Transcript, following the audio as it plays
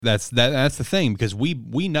That's the thing, because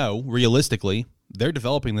we know realistically they're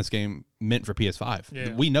developing this game meant for PS5.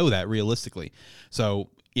 Yeah. We know that realistically. So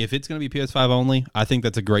if it's going to be PS5 only, I think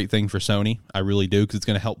that's a great thing for Sony. I really do, because it's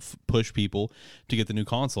going to help push people to get the new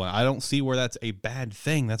console. And I don't see where that's a bad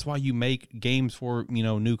thing. That's why you make games for,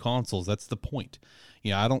 new consoles. That's the point.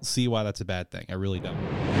 I don't see why that's a bad thing. I really don't.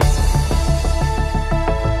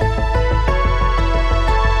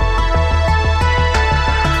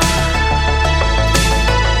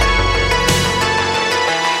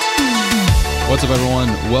 What's up, everyone?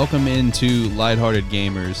 Welcome into Lighthearted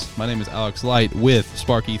Gamers. My name is Alex Light with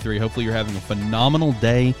Spark E3. Hopefully you're having a phenomenal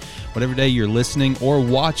day, whatever day you're listening or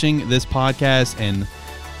watching this podcast. And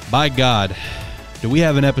by God, do we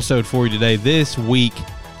have an episode for you today? This week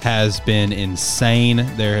has been insane.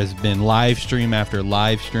 There has been live stream after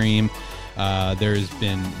live stream. There's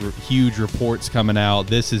been huge reports coming out.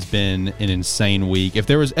 This has been an insane week. If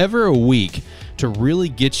there was ever a week to really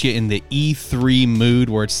get you in the E3 mood,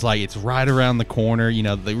 where it's like it's right around the corner,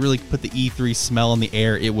 they really put the E3 smell in the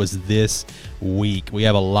air, it was this week. We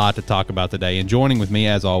have a lot to talk about today. And joining with me,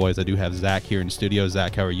 as always, I do have Zach here in studio.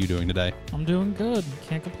 Zach, how are you doing today? I'm doing good.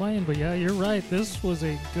 Can't complain. But yeah, you're right. This was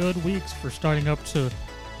a good week for starting up to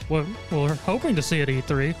what we're hoping to see at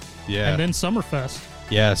E3. Yeah. And then Summerfest.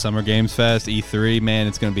 Yeah, Summer Games Fest, E3, man,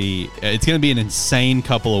 it's gonna be an insane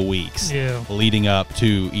couple of weeks leading up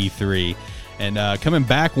to E3. And coming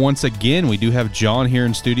back once again, we do have John here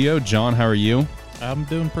in studio. John, how are you? I'm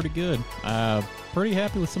doing pretty good. Pretty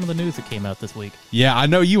happy with some of the news that came out this week. Yeah, I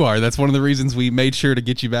know you are. That's one of the reasons we made sure to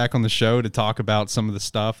get you back on the show to talk about some of the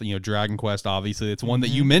stuff. Dragon Quest, obviously, it's one that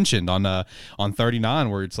you mentioned on 39,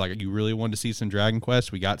 where it's like you really wanted to see some Dragon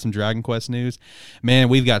Quest. We got some Dragon Quest news. Man,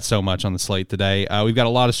 we've got so much on the slate today. We've got a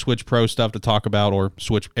lot of Switch Pro stuff to talk about, or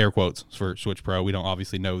Switch air quotes for Switch Pro. We don't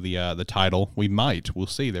obviously know the title. We might. We'll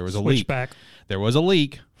see. There was a leak. Back. There was a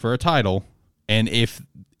leak for a title, and if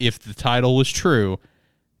the title was true,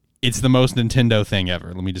 it's the most Nintendo thing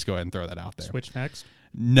ever. Let me just go ahead and throw that out there. Switch next?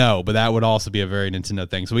 No, but that would also be a very Nintendo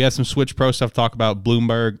thing. So we have some Switch Pro stuff to talk about.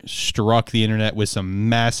 Bloomberg struck the internet with some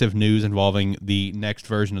massive news involving the next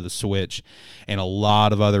version of the Switch, and a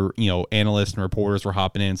lot of other, analysts and reporters were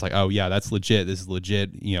hopping in. It's like, oh yeah, that's legit. This is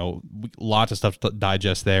legit. Lots of stuff to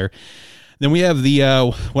digest there. Then we have the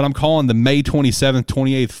what I'm calling the May 27th,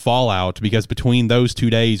 28th fallout, because between those 2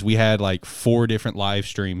 days, we had like 4 different live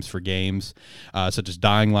streams for games, such as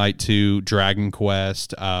Dying Light 2, Dragon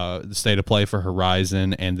Quest, the State of Play for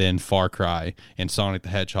Horizon, and then Far Cry and Sonic the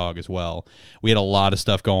Hedgehog as well. We had a lot of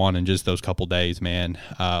stuff go on in just those couple days, man.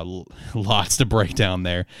 Lots to break down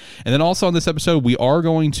there. And then also on this episode, we are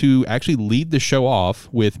going to actually lead the show off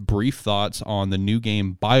with brief thoughts on the new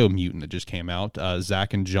game Biomutant that just came out.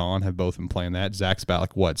 Zach and John have both been playing that. Zach's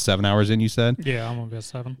about 7 hours in, you said? Yeah, I'm gonna guess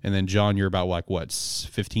 7. And then John, you're about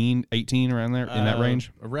 15, 18, around there, in that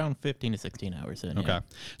range? Around 15 to 16 hours in. Okay. Yeah.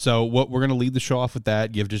 So what we're going to lead the show off with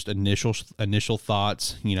that, give just initial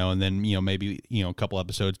thoughts, and then, maybe, a couple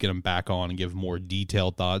episodes, get them back on and give more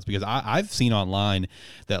detailed thoughts, because I've seen online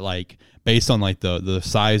that, based on, the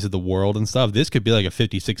size of the world and stuff, this could be like a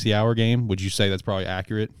 50, 60 hour game. Would you say that's probably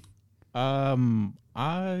accurate?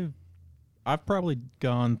 I've probably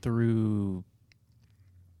gone through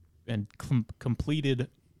and completed,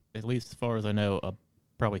 at least as far as I know,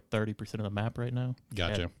 probably 30% of the map right now.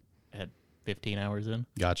 Gotcha. At 15 hours in.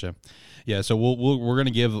 Gotcha. Yeah, so we're going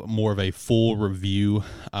to give more of a full review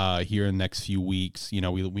here in the next few weeks.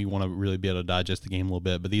 We want to really be able to digest the game a little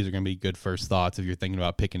bit, but these are going to be good first thoughts if you're thinking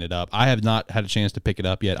about picking it up. I have not had a chance to pick it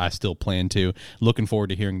up yet. I still plan to. Looking forward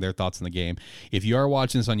to hearing their thoughts on the game. If you are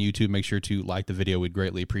watching this on YouTube, make sure to like the video. We'd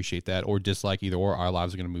greatly appreciate that, or dislike, either or. Our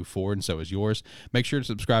lives are going to move forward, and so is yours. Make sure to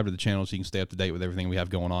subscribe to the channel so you can stay up to date with everything we have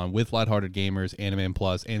going on with Lighthearted Gamers, Anime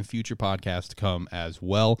Plus, and future podcasts to come as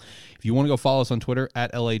well. If you want to go follow us on Twitter,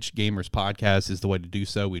 at LH Gamers Podcast is the way to do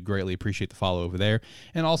so. We'd greatly appreciate the follow over there.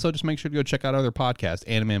 And also just make sure to go check out other podcasts,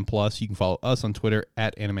 Animan Plus. You can follow us on Twitter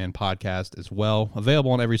at Animan Podcast as well.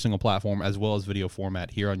 Available on every single platform, as well as video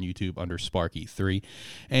format here on YouTube under Sparky3.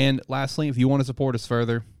 And lastly, if you want to support us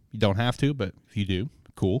further, you don't have to, but if you do,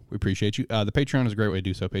 cool. We appreciate you. The Patreon is a great way to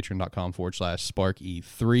do so. Patreon.com/Sparky3.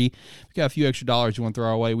 If you got a few extra dollars you want to throw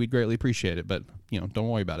our way, we'd greatly appreciate it. But, don't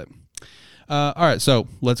worry about it. All right, so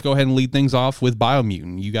let's go ahead and lead things off with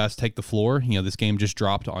Biomutant. You guys take the floor. This game just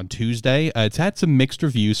dropped on Tuesday. It's had some mixed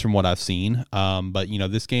reviews from what I've seen, but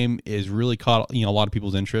this game is really caught a lot of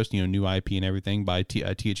people's interest. New IP and everything by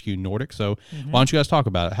THQ Nordic. So why don't you guys talk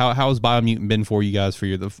about it? How has Biomutant been for you guys for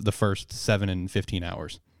the first 7 and 15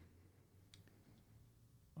 hours?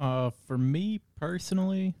 For me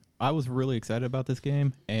personally, I was really excited about this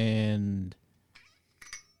game, and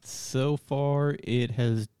So far, it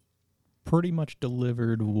has pretty much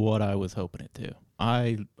delivered what I was hoping it to.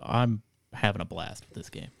 I'm having a blast with this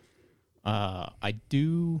game. I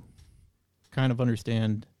do kind of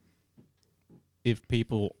understand if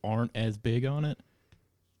people aren't as big on it.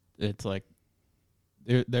 It's like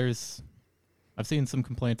there's I've seen some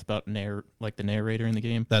complaints about the narrator in the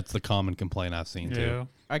game. That's the common complaint I've seen too.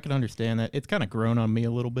 I can understand that. It's kind of grown on me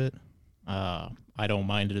a little bit. I don't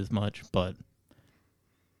mind it as much, but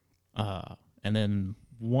and then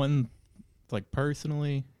one, like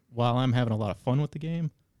personally, while I'm having a lot of fun with the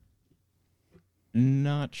game,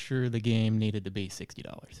 not sure the game needed to be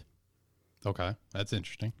 $60. Okay, that's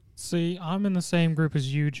interesting. See, I'm in the same group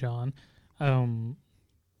as you, John.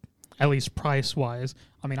 At least price-wise.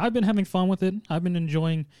 I mean, I've been having fun with it. I've been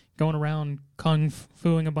enjoying going around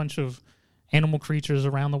kung-fuing a bunch of animal creatures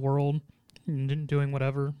around the world and doing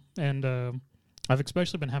whatever. And I've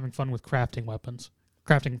especially been having fun with crafting weapons.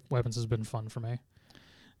 Crafting weapons has been fun for me.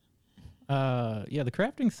 Yeah, the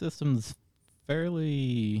crafting system's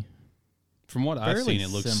fairly... From what I've seen, it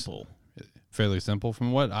looks simple. Fairly simple.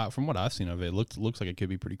 From what I've seen of it, it looks like it could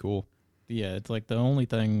be pretty cool. Yeah, it's like the only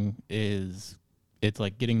thing is it's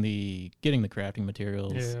like getting the crafting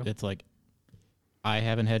materials. Yeah. It's like I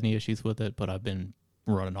haven't had any issues with it, but I've been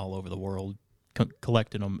running all over the world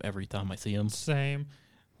collecting them every time I see them. Same.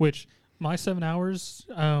 Which my 7 hours,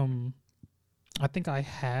 I think I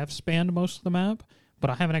have spanned most of the map, but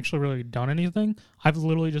I haven't actually really done anything. I've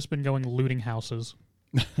literally just been going looting houses.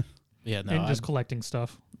 Yeah, no, and just collecting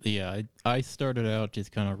stuff. Yeah, I started out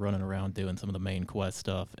just kind of running around doing some of the main quest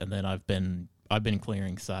stuff, and then I've been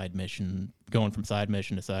clearing going from side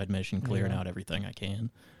mission to side mission, clearing out everything I can.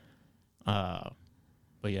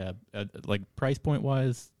 But yeah, like price point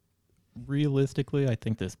wise, realistically, I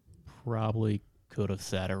think this probably could have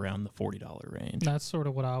sat around the $40 range. That's sort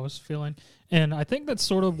of what I was feeling. And I think that's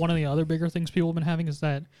sort of one of the other bigger things people have been having is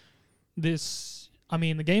that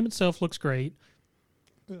the game itself looks great.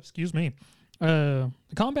 Excuse me. The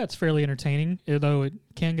combat's fairly entertaining, although it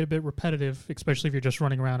can get a bit repetitive, especially if you're just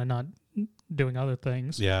running around and not doing other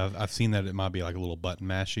things. Yeah, I've seen that it might be like a little button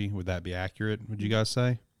mashy. Would that be accurate, would you guys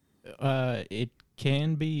say? It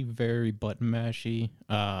can be very button mashy.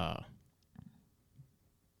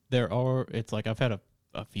 It's like I've had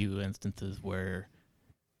a few instances where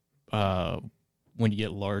when you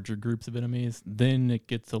get larger groups of enemies, then it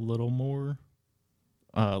gets a little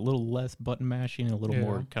less button mashing and a little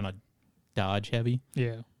more kind of dodge heavy.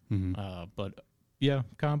 Yeah. Mm-hmm. But yeah,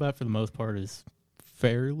 combat for the most part is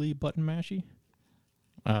fairly button mashy.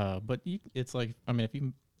 But it's like, I mean, if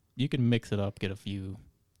you can mix it up, get a few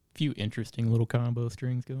interesting little combo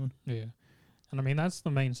strings going. Yeah. And I mean, that's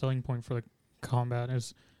the main selling point for the combat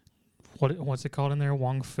is what's it called in there?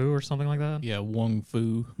 Wong Fu or something like that? Yeah, Wong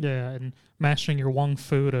Fu. Yeah, and mastering your Wong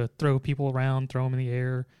Fu to throw people around, throw them in the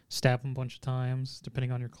air, stab them a bunch of times,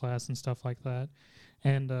 depending on your class and stuff like that.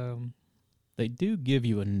 And they do give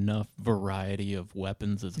you enough variety of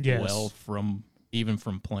weapons as well from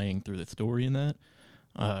playing through the story in that.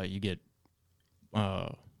 You get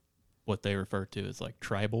what they refer to as like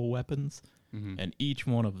tribal weapons, and each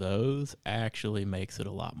one of those actually makes it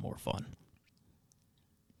a lot more fun.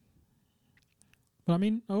 But I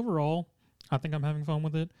mean, overall, I think I'm having fun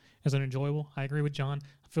with it. Is it enjoyable? I agree with John.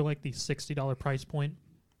 I feel like the $60 price point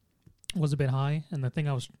was a bit high, and the thing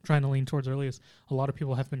I was trying to lean towards earlier is a lot of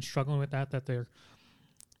people have been struggling with that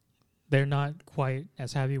they're not quite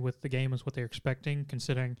as happy with the game as what they're expecting,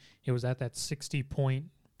 considering it was at that 60-point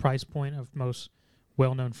price point of most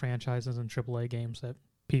well-known franchises and AAA games that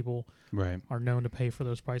people are known to pay for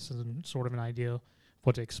those prices and sort of an idea of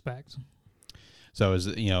what to expect. So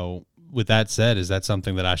with that said, is that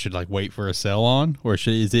something that I should like wait for a sale on, or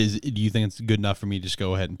do you think it's good enough for me to just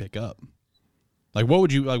go ahead and pick up? Like, what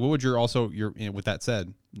would with that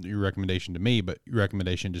said, your recommendation to me, but your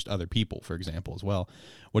recommendation just other people, for example, as well.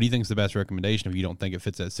 What do you think is the best recommendation if you don't think it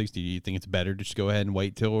fits at 60? Do you think it's better to just go ahead and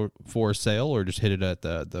wait for a sale, or just hit it at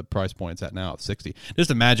the price point it's at now of 60?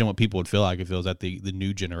 Just imagine what people would feel like if it was at the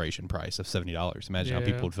new generation price of $70. Imagine how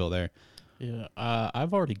people would feel there. Yeah,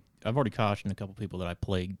 I've already cautioned a couple people that I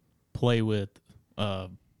play with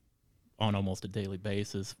on almost a daily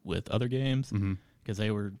basis with other games, because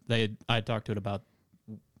I talked to it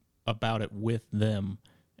about it with them,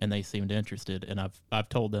 and they seemed interested, and I've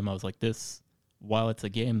told them, I was like, this, while it's a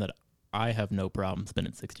game that I have no problem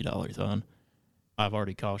spending $60 on, I've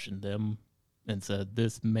already cautioned them and said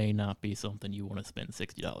this may not be something you want to spend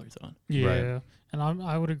 $60 on. Yeah, Right. And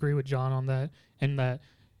I would agree with John on that, and that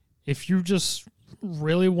if you just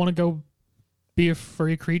really want to go be a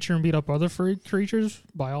furry creature and beat up other furry creatures,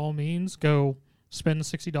 by all means, go spend the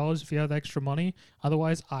 $60 if you have the extra money.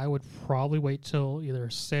 Otherwise, I would probably wait till either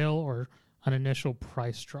a sale or an initial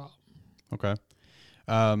price drop. Okay.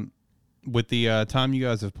 With the time you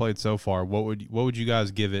guys have played so far, what would you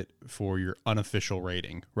guys give it for your unofficial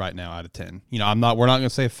rating right now out of 10? You know, we're not going to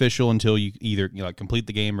say official until you either like complete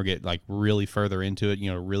the game or get like really further into it,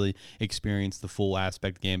 you know, really experience the full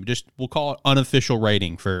aspect of the game. Just we'll call it unofficial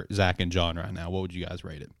rating for Zach and John right now. What would you guys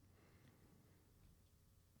rate it?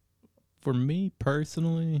 For me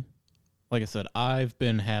personally, like I said, I've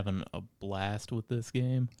been having a blast with this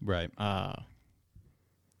game. Right.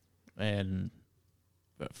 And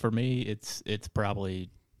for me, it's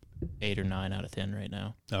probably 8 or 9 out of 10 right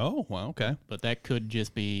now. Oh, well, okay. But that could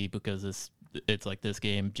just be because it's like this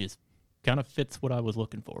game just kind of fits what I was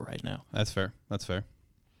looking for right now. That's fair. That's fair.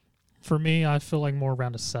 For me, I feel like more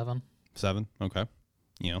around a 7. 7. Okay.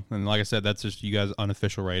 You know, and like I said, that's just you guys'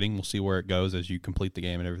 unofficial rating. We'll see where it goes as you complete the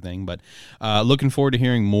game and everything. But looking forward to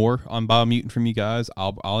hearing more on Biomutant from you guys.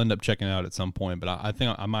 I'll end up checking it out at some point, but I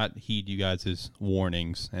think I might heed you guys'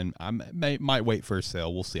 warnings, and I might wait for a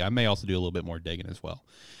sale. We'll see. I may also do a little bit more digging as well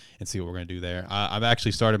and see what we're going to do there. I've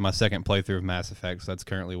actually started my second playthrough of Mass Effect, so that's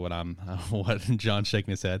currently what what John's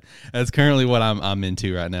shaking his head. That's currently what I'm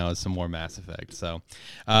into right now is some more Mass Effect. So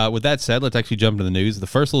with that said, let's actually jump into the news. The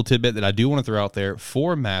first little tidbit that I do want to throw out there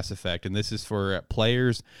for Mass Effect, and this is for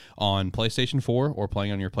players on PlayStation 4 or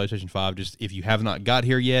playing on your PlayStation 5, just if you have not got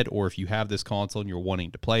here yet, or if you have this console and you're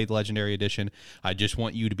wanting to play the Legendary Edition, I just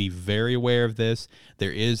want you to be very aware of this.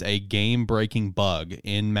 There is a game-breaking bug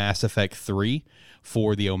in Mass Effect 3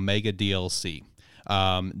 for the Omega DLC.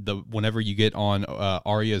 Whenever you get on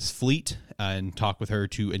Aria's fleet and talk with her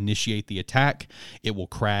to initiate the attack, it will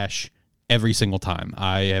crash every single time.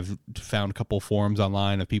 I have found a couple forums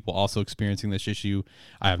online of people also experiencing this issue.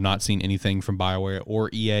 I have not seen anything from BioWare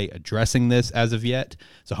or EA addressing this as of yet.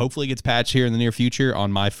 So hopefully it gets patched here in the near future.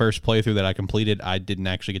 On my first playthrough that I completed, I didn't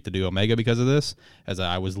actually get to do Omega because of this, as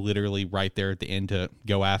I was literally right there at the end to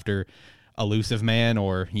go after Elusive Man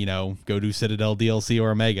or, you know, go do Citadel DLC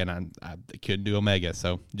or Omega, and I couldn't do Omega.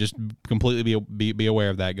 So just completely be aware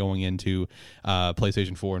of that going into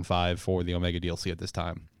PlayStation 4 and 5 for the Omega DLC at this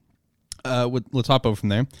time. Let's hop over from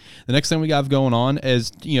there. The next thing we got going on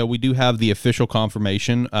is, you know, we do have the official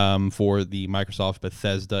confirmation for the Microsoft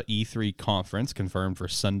Bethesda E3 conference confirmed for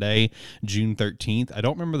Sunday, June 13th. I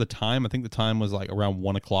don't remember the time. I think the time was like around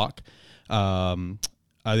 1 o'clock.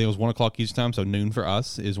 I think it was 1 o'clock each time, so noon for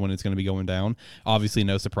us is when it's going to be going down. Obviously,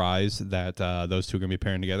 no surprise that those two are going to be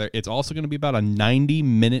pairing together. It's also going to be about a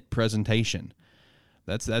 90-minute presentation.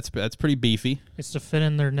 That's pretty beefy. It's to fit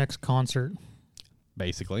in their next concert.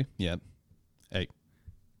 Basically, yep. Hey.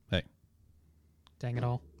 Dang it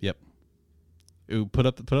all. Yep. Ooh, put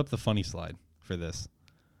up the funny slide for this.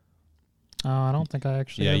 I don't think I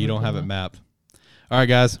actually. Yeah, you don't have it mapped. All right,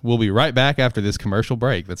 guys, we'll be right back after this commercial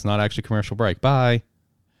break. That's not actually a commercial break. Bye.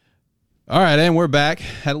 All right, and we're back.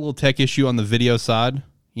 Had a little tech issue on the video side.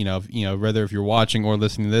 You know, whether if you're watching or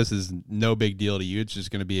listening to this is no big deal to you. It's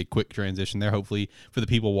just going to be a quick transition there. Hopefully, for the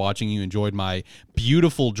people watching, you enjoyed my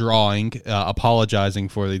beautiful drawing. Apologizing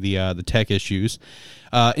for the tech issues.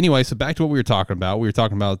 Anyway, so back to what we were talking about. We were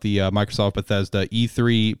talking about the Microsoft Bethesda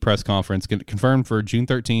E3 press conference confirmed for June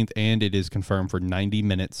 13th, and it is confirmed for 90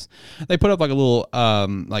 minutes. They put up like a little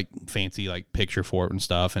like fancy like picture for it and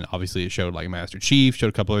stuff, and obviously it showed like Master Chief, showed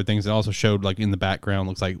a couple other things. It also showed like in the background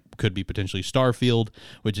looks like could be potentially Starfield,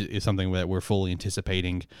 which is something that we're fully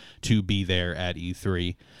anticipating to be there at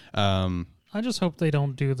E3. I just hope they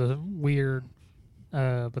don't do the weird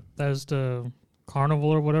Bethesda Carnival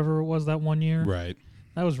or whatever it was that one year. Right.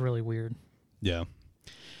 That was really weird. Yeah.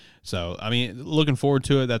 So, I mean, looking forward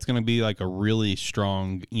to it. That's going to be like a really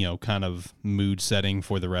strong, you know, kind of mood setting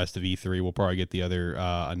for the rest of E3. We'll probably get the other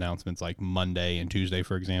announcements like Monday and Tuesday,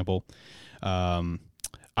 for example. I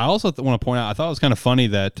also want to point out, I thought it was kind of funny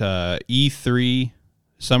that E3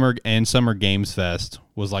 Summer Games Fest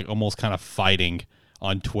was like almost kind of fighting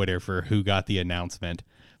on Twitter for who got the announcement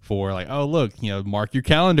for like, oh, look, you know, mark your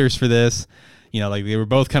calendars for this. You know, like they were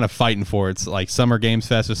both kind of fighting for it. It's like Summer Games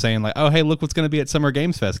Fest was saying like, oh, hey, look what's going to be at Summer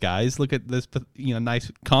Games Fest, guys. Look at this, you know, nice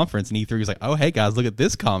conference. And E3 was like, oh, hey, guys, look at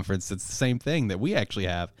this conference. It's the same thing that we actually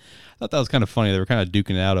have. I thought that was kind of funny. They were kind of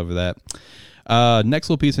duking it out over that. Next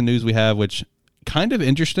little piece of news we have, which kind of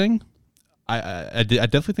interesting. I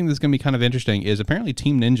definitely think this is going to be kind of interesting, is apparently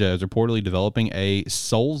Team Ninja is reportedly developing a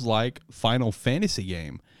Souls-like Final Fantasy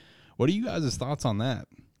game. What are you guys' thoughts on that?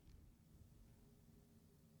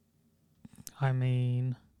 I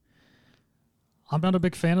mean, I'm not a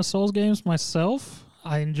big fan of Souls games myself.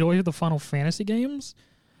 I enjoy the Final Fantasy games.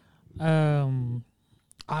 I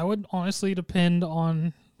would honestly depend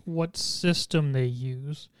on what system they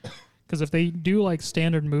use. Because if they do like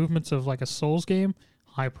standard movements of like a Souls game,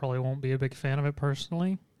 I probably won't be a big fan of it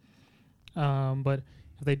personally. But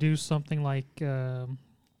if they do something like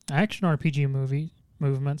action RPG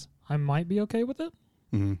movements, I might be okay with it.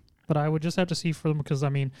 Mm-hmm. But I would just have to see for them because, I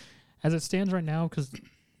mean, as it stands right now, because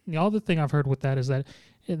the other thing I've heard with that is that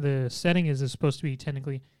the setting is supposed to be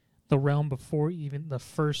technically the realm before even the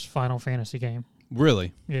first Final Fantasy game.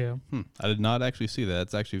 Really? Yeah. I did not actually see that.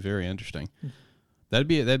 That's actually very interesting. That'd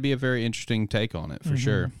be a very interesting take on it for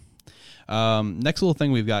sure. Next little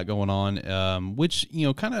thing we've got going on, which,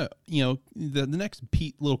 kind of, the next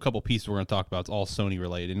little couple pieces we're going to talk about is all Sony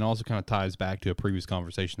related, and it also kind of ties back to a previous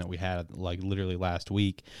conversation that we had like literally last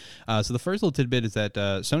week. So the first little tidbit is that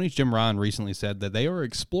Sony's Jim Ryan recently said that they are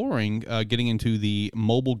exploring getting into the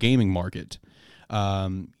mobile gaming market.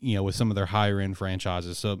 With some of their higher end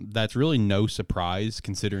franchises. So that's really no surprise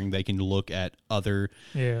considering they can look at other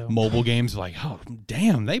mobile games like, oh,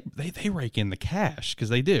 damn, they rake in the cash because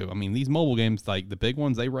they do. I mean, these mobile games, like the big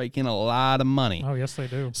ones, they rake in a lot of money. Oh, yes, they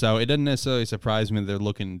do. So it doesn't necessarily surprise me that they're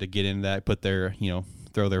looking to get into that, put their,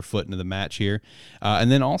 throw their foot into the match here.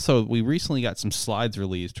 And then also, we recently got some slides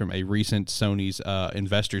released from a recent Sony's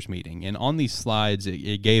investors meeting. And on these slides,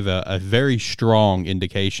 it gave a very strong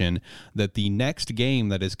indication that the next game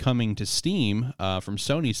that is coming to Steam from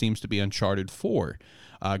Sony seems to be Uncharted 4.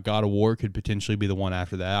 God of War could potentially be the one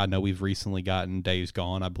after that. I know we've recently gotten Days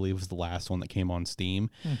Gone, I believe was the last one that came on Steam.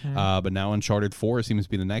 But now Uncharted 4 seems to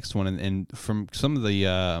be the next one. And from some of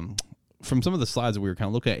the... From some of the slides that we were kind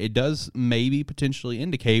of looking at, it does maybe potentially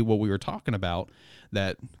indicate what we were talking about,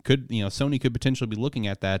 that could, Sony could potentially be looking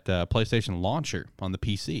at that PlayStation launcher on the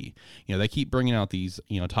PC. They keep bringing out these,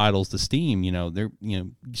 titles to Steam.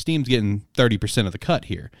 Steam's getting 30% of the cut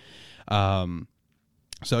here.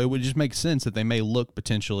 So it would just make sense that they may look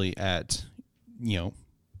potentially at,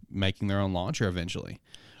 making their own launcher eventually.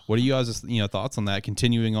 What are you guys' thoughts on that?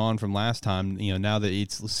 Continuing on from last time, now that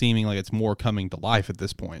it's seeming like it's more coming to life at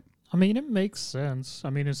this point. I mean, it makes sense. I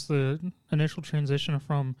mean, it's the initial transition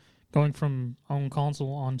from going from own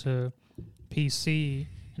console onto PC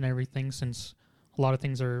and everything, since a lot of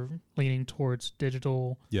things are leaning towards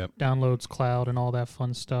digital downloads, cloud, and all that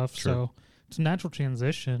fun stuff. Sure. So it's a natural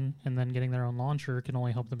transition, and then getting their own launcher can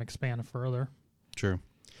only help them expand further. True.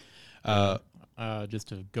 Just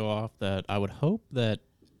to go off that, I would hope that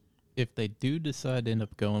if they do decide to end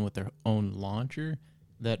up going with their own launcher,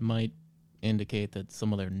 that might indicate that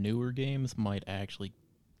some of their newer games might actually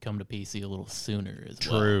come to PC a little sooner as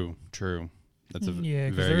well. True. That's a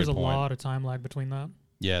because very there's good a point. lot of time lag between that.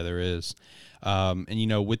 Yeah, there is.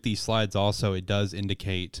 And, with these slides also, it does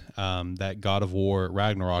indicate that God of War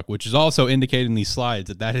Ragnarok, which is also indicated in these slides,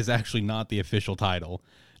 that is actually not the official title,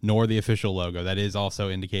 nor the official logo. That is also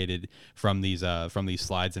indicated from these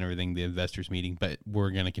slides and everything, the investors meeting, but we're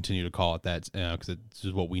going to continue to call it that because this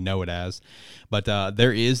is what we know it as. But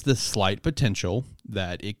there is the slight potential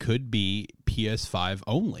that it could be PS5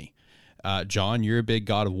 only. John, you're a big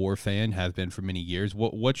God of War fan, have been for many years.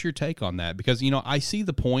 What's your take on that? Because, I see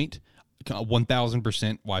the point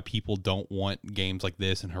 1,000% why people don't want games like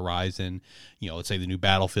this and Horizon, let's say the new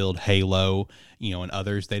Battlefield, Halo, and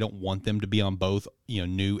others. They don't want them to be on both,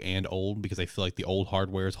 new and old, because they feel like the old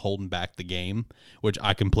hardware is holding back the game, which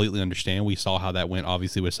I completely understand. We saw how that went,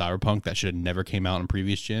 obviously, with Cyberpunk. That should have never came out in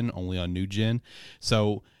previous gen, only on new gen.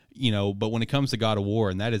 So, but when it comes to God of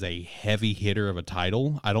War, and that is a heavy hitter of a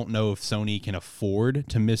title, I don't know if Sony can afford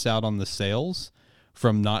to miss out on the sales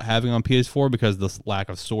from not having on PS4 because of the lack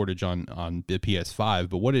of shortage on the PS5.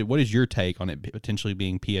 But what is your take on it potentially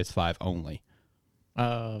being PS5 only?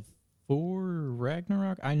 For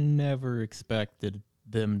Ragnarok, I never expected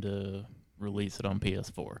them to release it on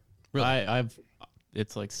PS4. Really?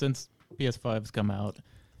 It's like since PS5's come out,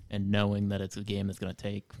 and knowing that it's a game that's going to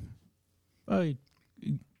take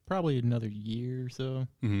probably another year or so,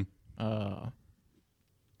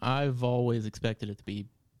 I've always expected it to be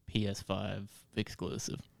PS5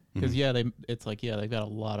 exclusive, because they've got a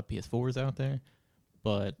lot of PS4s out there,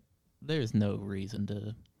 but there's no reason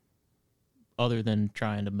to, other than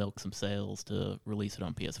trying to milk some sales, to release it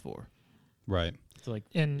on PS4. Right. It's like,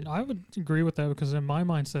 and I would agree with that, because in my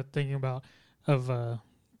mindset, thinking about a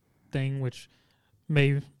thing which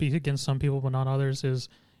may be against some people but not others, is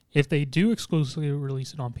if they do exclusively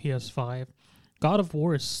release it on PS5, God of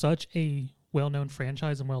War is such a well-known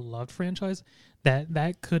franchise and well-loved franchise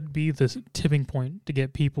that could be the tipping point to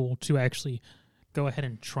get people to actually go ahead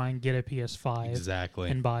and try and get a PS5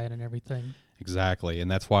 and buy it and everything. Exactly, and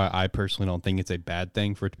that's why I personally don't think it's a bad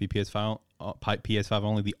thing for it to be PS5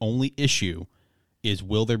 only. The only issue is,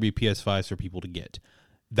 will there be PS5s for people to get?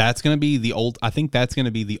 that's going to be I think that's going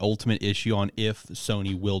to be the ultimate issue on if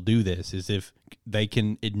Sony will do this, is if they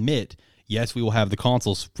can admit, yes, we will have the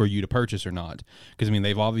consoles for you to purchase or not. Because, I mean,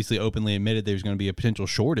 they've obviously openly admitted there's going to be a potential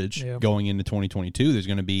shortage going into 2022. There's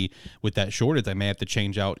going to be, with that shortage, they may have to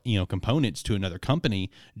change out, components to another company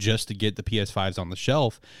just to get the PS5s on the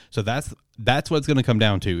shelf. So that's what it's going to come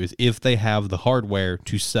down to, is if they have the hardware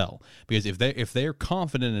to sell. Because if they're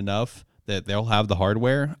confident enough that they'll have the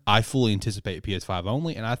hardware, I fully anticipate PS5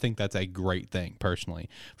 only, and I think that's a great thing, personally,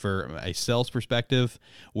 for a sales perspective,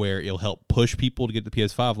 where it'll help push people to get the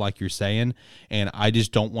PS5, like you're saying, and I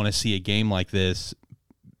just don't want to see a game like this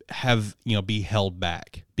have be held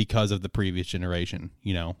back because of the previous generation.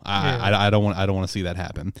 I don't want to see that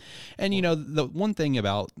happen. And the one thing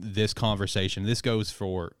about this conversation, this goes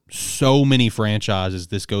for so many franchises,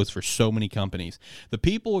 this goes for so many companies. The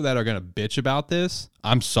people that are going to bitch about this,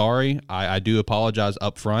 I'm sorry, I do apologize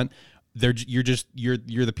up front. You're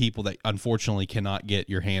the people that unfortunately cannot get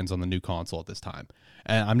your hands on the new console at this time.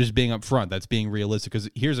 And I'm just being upfront. That's being realistic, because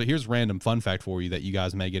here's a random fun fact for you that you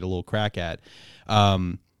guys may get a little crack at.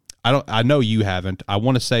 I know you haven't. I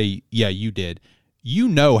want to say, yeah, you did. You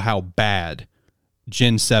know how bad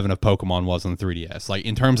Gen 7 of Pokemon was on the 3DS. Like,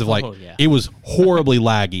 in terms of, It was horribly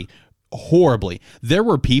laggy. Horribly. There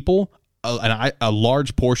were people, a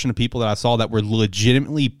large portion of people that I saw that were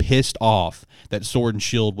legitimately pissed off that Sword and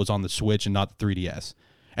Shield was on the Switch and not the 3DS.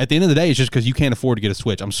 At the end of the day, it's just because you can't afford to get a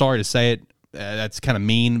Switch. I'm sorry to say it. That's kind of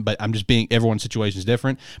mean, but I'm just everyone's situation is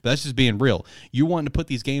different. But that's just being real. You wanting to put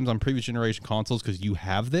these games on previous generation consoles because you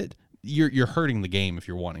have that, you're hurting the game if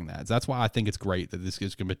you're wanting that. So that's why I think it's great that this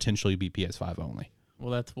is going to potentially be PS5 only.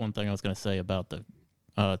 Well, that's one thing I was going to say about the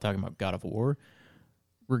talking about God of War.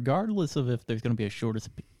 Regardless of if there's going to be a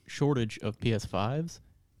shortage of PS5s,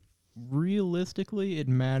 realistically, it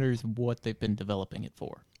matters what they've been developing it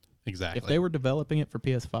for. Exactly. If they were developing it for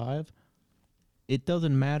PS5, it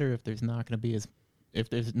doesn't matter if there's not going to be if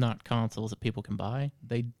there's not consoles that people can buy.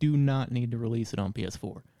 They do not need to release it on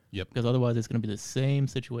PS4. Yep. Because otherwise, it's going to be the same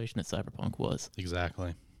situation that Cyberpunk was.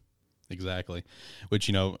 Exactly. Which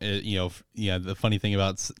the funny thing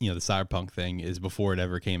about the Cyberpunk thing is, before it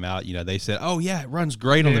ever came out, they said, oh yeah, it runs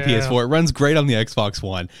great on the PS4, it runs great on the Xbox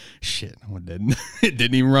One. Shit, no, it didn't. It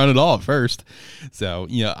didn't even run at all at first. So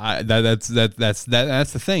that's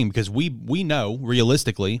the thing, because we know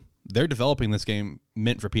realistically they're developing this game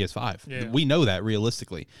meant for PS5. Yeah. We know that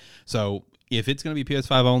realistically. So if it's going to be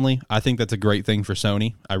PS5 only, I think that's a great thing for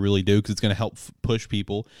Sony. I really do, because it's going to help push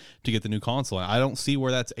people to get the new console. And I don't see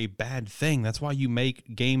where that's a bad thing. That's why you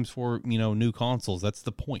make games for, new consoles. That's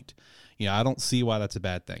the point. I don't see why that's a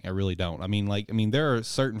bad thing. I really don't. I mean, there are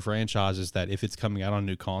certain franchises that if it's coming out on a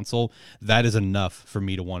new console, that is enough for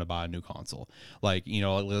me to want to buy a new console. Like,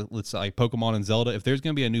 let's like Pokemon and Zelda. If there's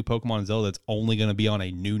going to be a new Pokemon and Zelda that's only going to be on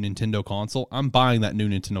a new Nintendo console, I'm buying that new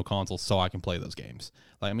Nintendo console so I can play those games.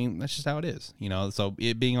 That's just how it is. So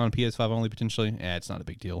it being on PS5 only potentially, it's not a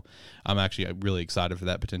big deal. I'm actually really excited for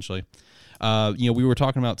that potentially. We were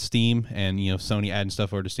talking about Steam and, Sony adding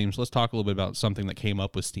stuff over to Steam. So let's talk a little bit about something that came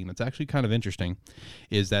up with Steam that's actually kind of interesting,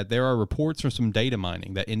 is that there are reports from some data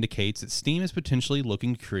mining that indicates that Steam is potentially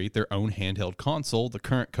looking to create their own handheld console. The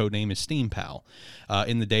current code name is SteamPal.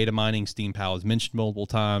 In the data mining, SteamPal is mentioned multiple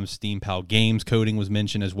times. SteamPal Games coding was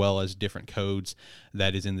mentioned, as well as different codes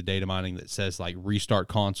that is in the data mining that says like restart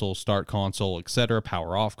console, start console, etc.,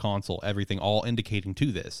 power off console, everything, all indicating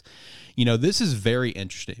to this. This is very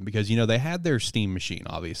interesting because, they had their Steam machine,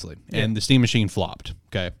 obviously, and the Steam machine flopped,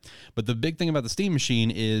 okay? But the big thing about the Steam machine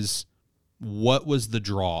is, what was the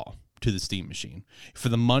draw to the Steam machine? For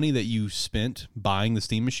the money that you spent buying the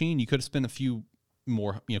Steam machine, you could have spent a few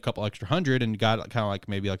more, a couple extra hundred and got kind of like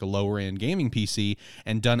maybe like a lower end gaming PC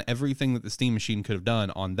and done everything that the Steam machine could have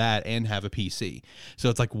done on that and have a PC.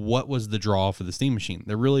 So it's like, what was the draw for the Steam machine?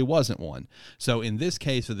 There really wasn't one. So in this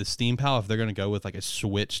case, with the SteamPal, if they're going to go with like a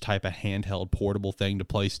Switch type of handheld portable thing to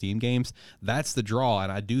play Steam games, that's the draw.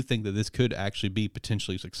 And I do think that this could actually be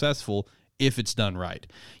potentially successful if it's done right.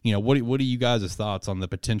 What are you guys' thoughts on the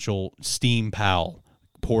potential SteamPal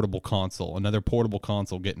portable console, another portable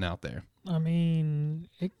console getting out there? I mean,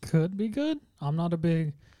 it could be good. I'm not a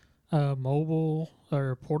big mobile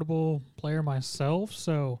or portable player myself,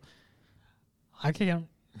 so I can't.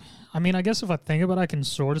 I mean, I guess if I think about it, I can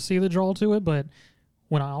sort of see the draw to it, but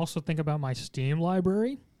when I also think about my Steam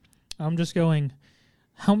library, I'm just going,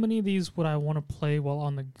 how many of these would I want to play while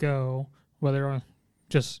on the go, whether I'm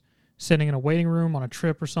just sitting in a waiting room on a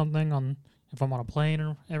trip or something, if I'm on a plane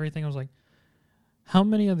or everything. I was like, how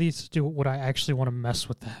many of these would I actually want to mess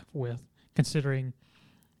with that with, considering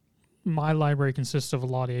my library consists of a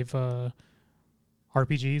lot of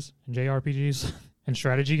RPGs and JRPGs. and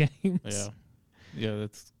strategy games. Yeah,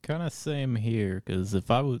 that's kind of same here. Because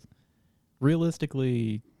if I was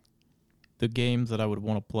realistically, the games that I would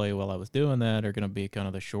want to play while I was doing that are going to be kind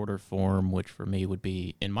of the shorter form, which for me would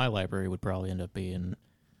be in my library would probably end up being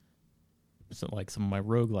like some of my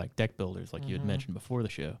roguelike deck builders, like you had mentioned before the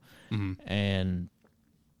show. And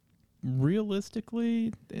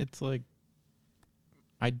realistically, it's like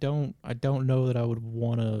I don't know that I would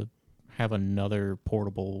want to have another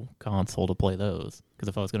portable console to play those, because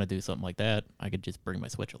if I was going to do something like that, I could just bring my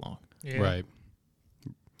Switch along. Yeah. Right.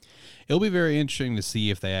 It'll be very interesting to see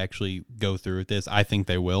if they actually go through with this. I think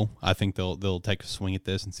they will. I think they'll take a swing at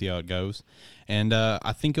this and see how it goes. And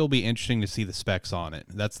I think it'll be interesting to see the specs on it.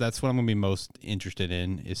 That's what I'm going to be most interested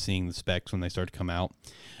in, is seeing the specs when they start to come out.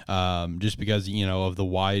 Just because, of the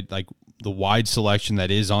wide selection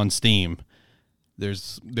that is on Steam,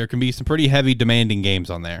 there can be some pretty heavy demanding games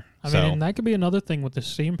on there. I mean, and that could be another thing with the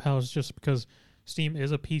Steam pals, just because Steam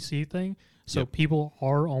is a PC thing. So people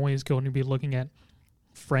are always going to be looking at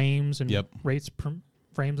frames and rates per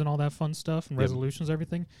frames and all that fun stuff and resolutions,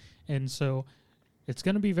 everything. And so it's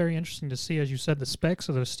going to be very interesting to see, as you said, the specs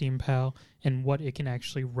of the Steam Pal and what it can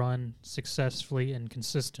actually run successfully and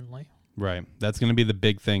consistently. Right. That's going to be the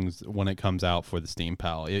big things when it comes out for the Steam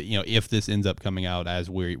Pal. If this ends up coming out as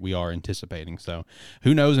we are anticipating. So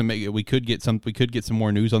who knows? And we could get some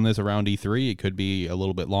more news on this around E3. It could be a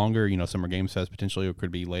little bit longer. Summer Games Fest potentially, or it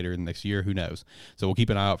could be later in next year. Who knows? So we'll keep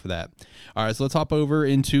an eye out for that. All right. So let's hop over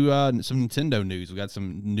into some Nintendo news. We got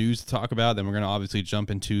some news to talk about. Then we're going to obviously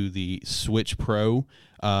jump into the Switch Pro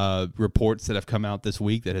reports that have come out this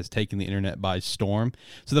week that has taken the internet by storm.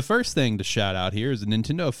 So the first thing to shout out here is that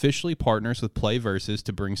Nintendo officially partners with PlayVersus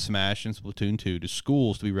to bring Smash and Splatoon 2 to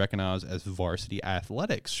schools to be recognized as varsity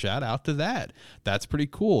athletics. Shout out to that. That's pretty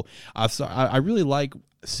cool. I really like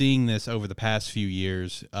seeing this over the past few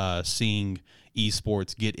years, seeing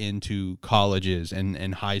esports get into colleges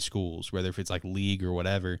and high schools, whether if it's like League or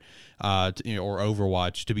whatever, or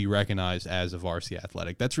Overwatch, to be recognized as a varsity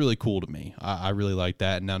athletic. That's really cool to me. I really like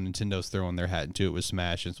that. And now Nintendo's throwing their hat into it with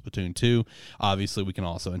Smash and Splatoon 2. Obviously, we can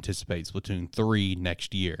also anticipate Splatoon 3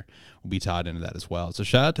 next year will be tied into that as well. So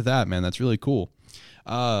shout out to that, man. That's really cool.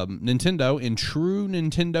 Nintendo, in true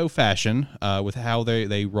Nintendo fashion, with how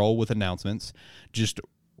they roll with announcements, just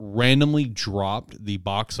randomly dropped the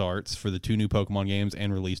box arts for the 2 new Pokemon games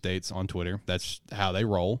and release dates on Twitter. That's how they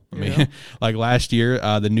roll. I mean, like last year,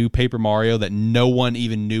 the new Paper Mario that no one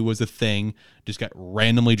even knew was a thing just got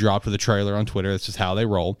randomly dropped with a trailer on Twitter. That's just how they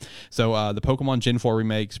roll. So the Pokemon Gen 4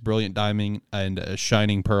 remakes, Brilliant Diamond and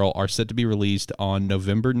Shining Pearl, are set to be released on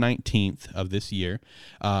November 19th of this year.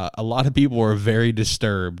 A lot of people were very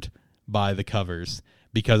disturbed by the covers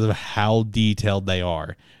because of how detailed they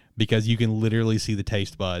are, because you can literally see the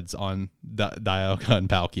taste buds on Dialga and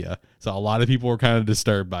Palkia. So a lot of people were kind of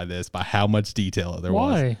disturbed by this, by how much detail there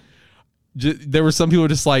was. Why? There were some people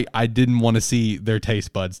just like, I didn't want to see their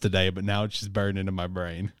taste buds today, but now it's just burned into my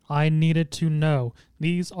brain. I needed to know.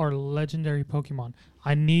 These are legendary Pokemon.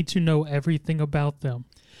 I need to know everything about them.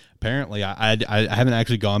 Apparently, I haven't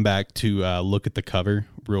actually gone back to look at the cover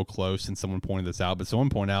real close, and someone pointed this out, but someone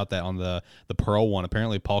pointed out that on the Pearl one,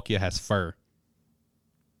 apparently Palkia has fur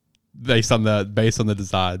based on the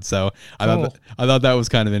design. So I thought that was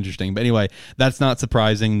kind of interesting. But anyway, that's not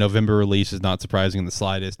surprising. November release is not surprising in the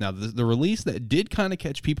slightest. Now, the release that did kind of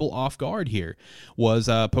catch people off guard here was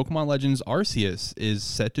Pokemon Legends Arceus is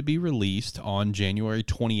set to be released on January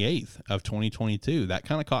 28th of 2022. That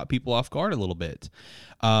kind of caught people off guard a little bit.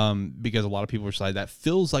 Because a lot of people were saying that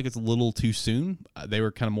feels like it's a little too soon. They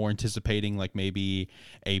were kind of more anticipating like maybe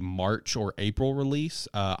a March or April release.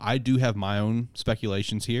 I do have my own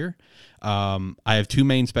speculations here. I have two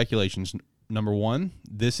main speculations. Number one,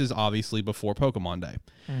 this is obviously before Pokemon Day.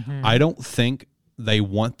 Mm-hmm. I don't think they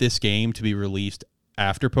want this game to be released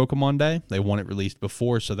after Pokemon Day. They want it released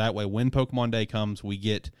before, so that way when Pokemon Day comes, we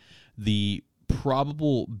get the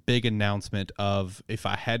probable big announcement of, if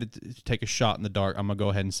I had to take a shot in the dark, I'm going to go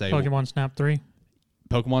ahead and say Pokemon Snap 3.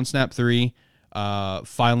 Pokemon Snap 3,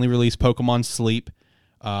 finally released Pokemon Sleep,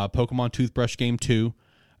 Pokemon Toothbrush Game 2,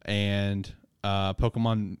 and another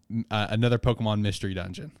Pokemon Mystery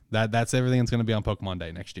Dungeon. That's everything that's going to be on Pokemon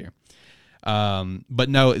Day next year. But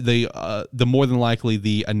no, the more than likely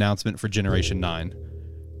the announcement for Generation 9.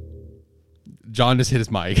 John just hit his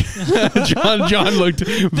mic. John looked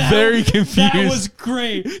very confused. That was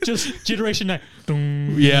great. Just Generation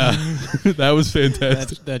 9. Yeah, that was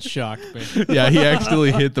fantastic. That shocked me. Yeah, he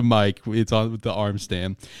actually hit the mic. It's on with the arm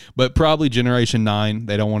stand. But probably Generation 9.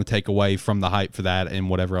 They don't want to take away from the hype for that and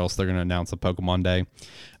whatever else they're going to announce on Pokemon Day.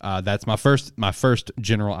 That's my first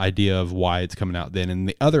general idea of why it's coming out then. And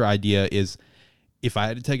the other idea is, if I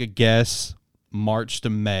had to take a guess, March to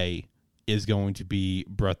May is going to be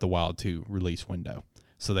Breath of the Wild 2 release window.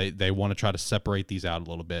 So they want to try to separate these out a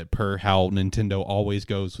little bit per how Nintendo always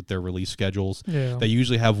goes with their release schedules. Yeah. They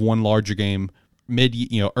usually have one larger game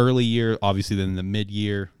early year, obviously then the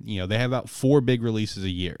mid-year. They have about 4 big releases a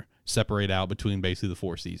year separate out between basically the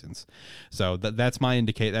 4 seasons. So that's my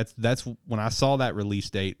indicate. That's when I saw that release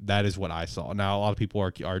date, that is what I saw. Now a lot of people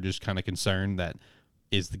are just kind of concerned that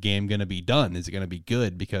is the game going to be done? Is it going to be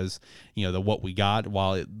good? Because what we got,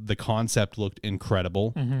 while the concept looked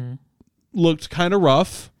incredible, looked kind of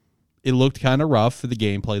rough. It looked kind of rough for the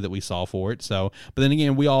gameplay that we saw for it. So, but then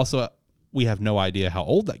again, we have no idea how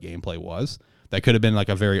old that gameplay was. That could have been like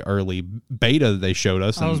a very early beta that they showed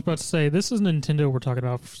us. I was about to say, this is Nintendo we're talking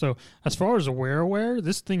about. So as far as we're aware,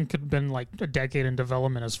 this thing could have been like a decade in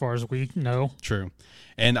development as far as we know. True.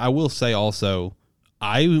 And I will say also,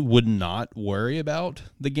 I would not worry about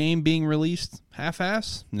the game being released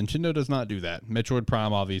half-ass. Nintendo does not do that. Metroid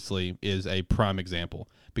Prime obviously is a prime example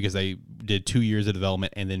because they did 2 years of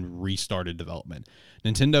development and then restarted development.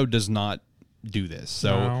 Nintendo does not do this.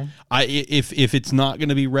 So No. if it's not going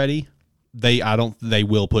to be ready, they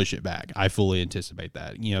will push it back. I fully anticipate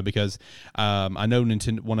that, because I know the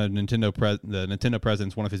Nintendo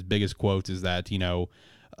president's one of his biggest quotes is that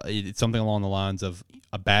it's something along the lines of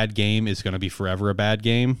a bad game is going to be forever a bad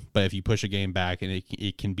game, but if you push a game back and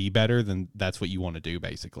it can be better, then that's what you want to do,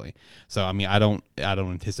 basically. So I mean, I don't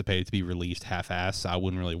anticipate it to be released half-ass. I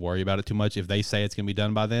wouldn't really worry about it too much. If they say it's going to be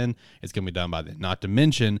done by then, it's going to be done by then. Not to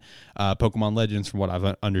mention, Pokemon Legends, from what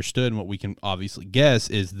I've understood and what we can obviously guess,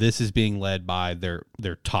 is this is being led by their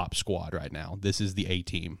top squad right now. This is the A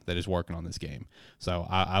team that is working on this game. So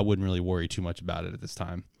I wouldn't really worry too much about it at this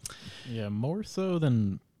time. Yeah, more so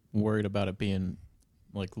than worried about it being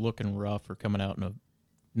like looking rough or coming out in a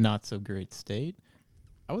not so great state.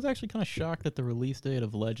 I was actually kind of shocked that the release date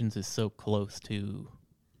of Legends is so close to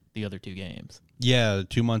the other 2 games. Yeah,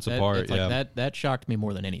 2 months apart. It's like that shocked me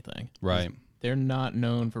more than anything. Right. They're not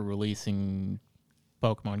known for releasing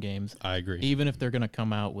Pokemon games. I agree. Even if they're going to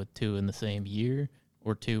come out with 2 in the same year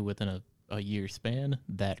or 2 within a year span,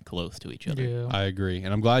 that close to each other. Yeah. I agree,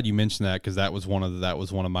 and I'm glad you mentioned that because that was one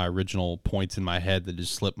of my original points in my head that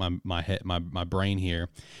just slipped my brain here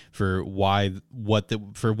for what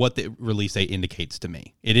the release date indicates to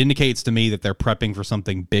me. It indicates to me that they're prepping for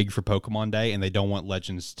something big for Pokemon Day, and they don't want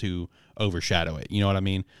Legends to overshadow it. You know what I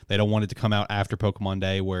mean? They don't want it to come out after Pokemon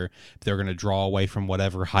Day where they're going to draw away from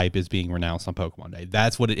whatever hype is being renounced on Pokemon Day.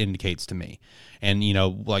 That's what it indicates to me. And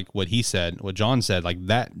like what John said, like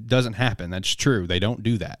that doesn't happen. That's true. They don't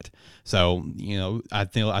do that. So, I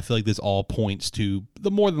feel like this all points to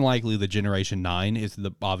the more than likely the Generation 9 is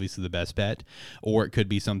obviously the best bet, or it could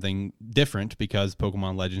be something different because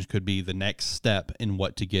Pokemon Legends could be the next step in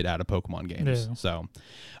what to get out of Pokemon games. Yeah. So,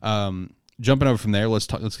 jumping over from there, let's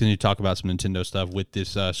continue to talk about some Nintendo stuff with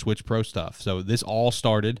this Switch Pro stuff. So this all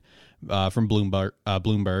started from Bloomberg.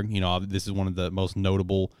 This is one of the most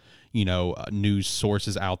notable news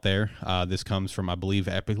sources out there. This comes from I believe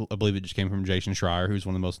it just came from Jason Schreier, who's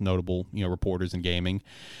one of the most notable reporters in gaming.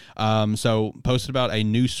 So posted about a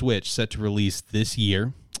new Switch set to release this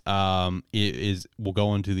year. It will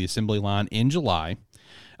go into the assembly line in July.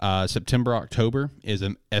 September, October is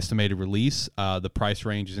an estimated release. The price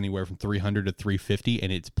range is anywhere from $300 to $350,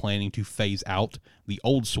 and it's planning to phase out the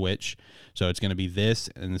old Switch. So it's going to be this,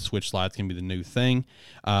 and the Switch Lite's going to be the new thing.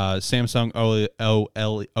 Samsung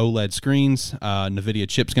OLED screens, NVIDIA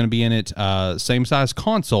chip's going to be in it. Same size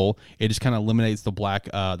console. It just kind of eliminates the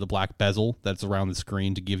black bezel that's around the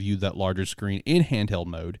screen to give you that larger screen in handheld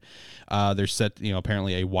mode. They're set,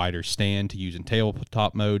 apparently a wider stand to use in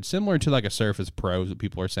tabletop mode, similar to like a Surface Pro that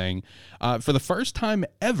people are saying. For the first time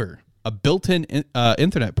ever, a built-in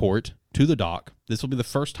Ethernet port to the dock. This will be the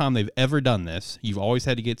first time they've ever done this. You've always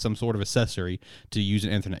had to get some sort of accessory to use an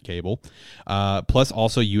Ethernet cable. Plus,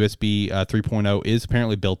 also USB 3.0 is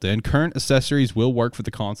apparently built in. Current accessories will work for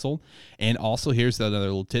the console. And also, here's another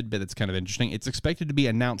little tidbit that's kind of interesting. It's expected to be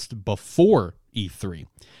announced before E3.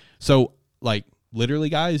 So, literally,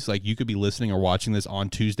 guys, you could be listening or watching this on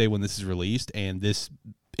Tuesday when this is released, and this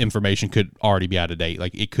information could already be out of date.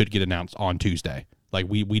 It could get announced on Tuesday.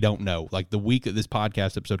 We don't know. The week that this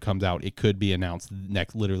podcast episode comes out, it could be announced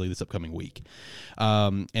literally this upcoming week.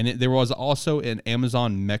 There was also an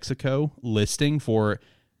Amazon Mexico listing for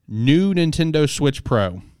new Nintendo Switch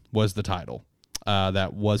Pro was the title.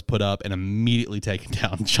 that was put up and immediately taken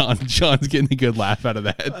down. John's getting a good laugh out of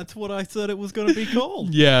that. That's what I said it was going to be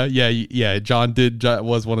called. Yeah. John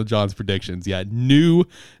was one of John's predictions. Yeah, new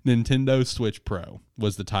Nintendo Switch Pro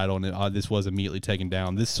was the title, and this was immediately taken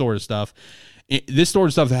down. This sort of stuff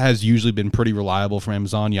has usually been pretty reliable from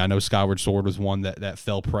Amazon. Yeah, I know Skyward Sword was one that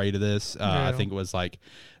fell prey to this. I think it was like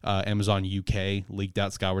Amazon UK leaked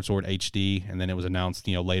out Skyward Sword HD, and then it was announced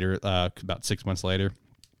later, about 6 months later.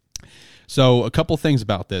 So a couple things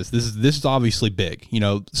about this. This is obviously big.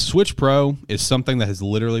 Switch Pro is something that has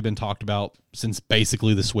literally been talked about since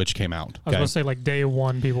basically the Switch came out. I was going to say like day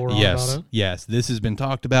one people were on about it. Yes, this has been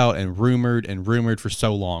talked about and rumored for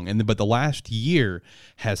so long. But the last year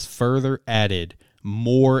has further added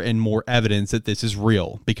more and more evidence that this is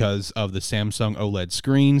real because of the Samsung OLED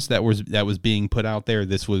screens that was being put out there.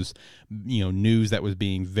 This was news that was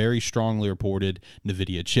being very strongly reported.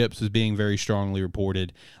 NVIDIA chips was being very strongly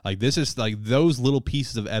reported. Like, this is like those little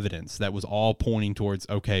pieces of evidence that was all pointing towards,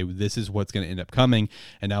 okay, this is what's going to end up coming.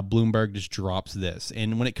 And now Bloomberg just drops this.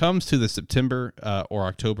 And when it comes to the September or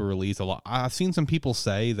October release, I've seen some people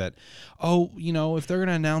say that, if they're going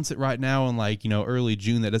to announce it right now in early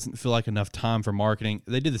June, that doesn't feel like enough time for marketing.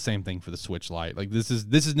 They did the same thing for the Switch Lite. Like, this is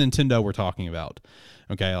Nintendo we're talking about.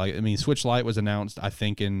 Okay, Switch Lite was announced, I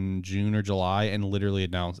think, in June or July, and literally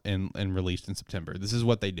announced and released in September. This is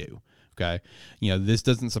what they do. Okay, this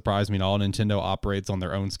doesn't surprise me at all. Nintendo operates on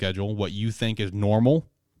their own schedule. What you think is normal,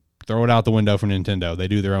 throw it out the window for Nintendo. They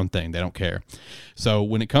do their own thing. They don't care. So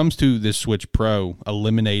when it comes to this Switch Pro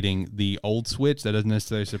eliminating the old Switch, that doesn't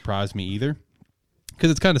necessarily surprise me either,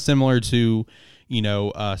 because it's kind of similar to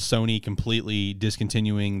Sony completely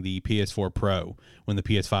discontinuing the PS4 Pro when the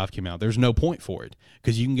PS5 came out. There's no point for it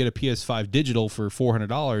because you can get a PS5 digital for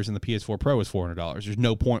 $400 and the PS4 Pro is $400. There's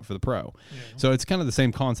no point for the Pro. Yeah. So it's kind of the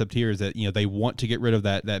same concept here, is that they want to get rid of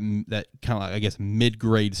that kind of, I guess,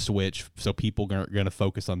 mid-grade Switch, so people are going to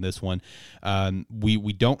focus on this one.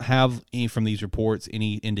 We don't have from these reports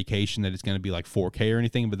any indication that it's going to be like 4K or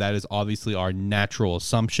anything, but that is obviously our natural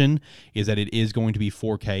assumption, is that it is going to be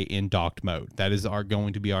 4K in docked mode. That is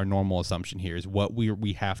going to be our normal assumption here, is what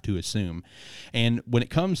we have to assume. And when it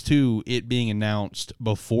comes to it being announced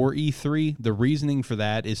before E3, the reasoning for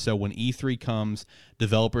that is so when E3 comes,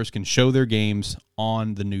 developers can show their games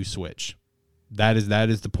on the new Switch. That is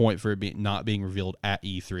the point for it not being revealed at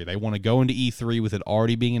E3. They want to go into E3 with it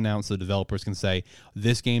already being announced, so developers can say,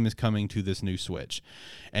 this game is coming to this new Switch.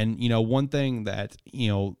 And, one thing that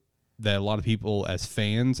a lot of people as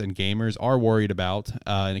fans and gamers are worried about,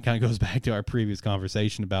 and it kind of goes back to our previous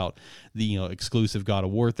conversation about the exclusive God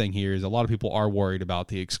of War thing here, is a lot of people are worried about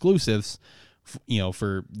the exclusives,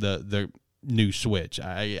 for the new Switch.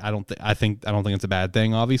 I don't think it's a bad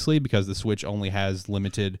thing, obviously, because the Switch only has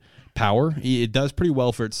limited power. It does pretty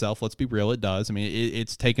well for itself. Let's be real, it does. I mean,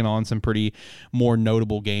 it's taken on some pretty more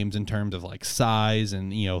notable games in terms of like size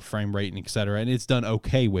and frame rate and etc. And it's done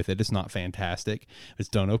okay with it. It's not fantastic. It's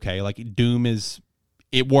done okay. Like Doom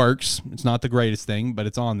it works. It's not the greatest thing, but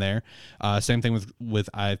it's on there. Same thing with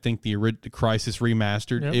I think the Crysis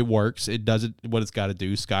Remastered. Yep. It works. It does what it's got to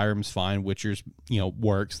do. Skyrim's fine. Witcher's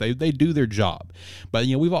works. They do their job. But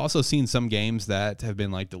we've also seen some games that have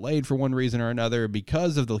been like delayed for one reason or another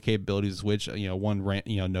because of the capabilities of Switch. One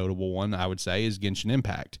notable one I would say is Genshin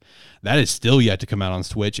Impact. That is still yet to come out on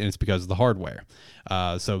Switch, and it's because of the hardware.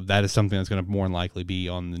 So that is something that's going to more than likely be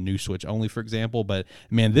on the new Switch only, for example. But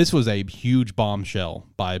man, this was a huge bombshell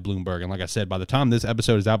by Bloomberg. And like I said, by the time this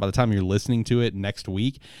episode is out, by the time you're listening to it next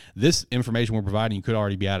week, this information we're providing could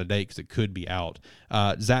already be out of date because it could be out.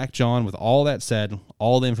 Zach, John, with all that said,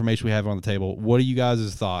 all the information we have on the table, what are you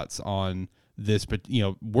guys' thoughts on this? But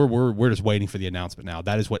we're just waiting for the announcement now.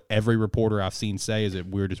 That is what every reporter I've seen say, is that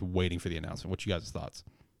we're just waiting for the announcement. What's you guys' thoughts?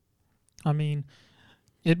 I mean,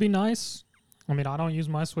 it'd be nice. I mean, I don't use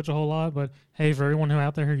my Switch a whole lot, but hey, for everyone who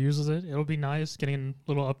out there who uses it, it'll be nice getting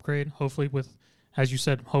a little upgrade, hopefully with, as you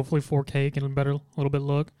said, hopefully 4K, getting a better, little bit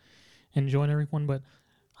look, enjoying everyone. But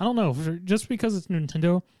I don't know, just because it's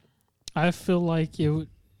Nintendo, I feel like it would,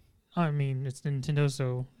 I mean, it's Nintendo,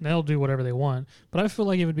 so they'll do whatever they want, but I feel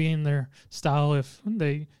like it would be in their style if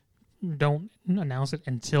they don't announce it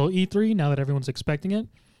until E3, now that everyone's expecting it.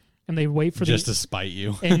 And they wait for just to spite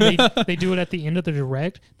you. And they do it at the end of the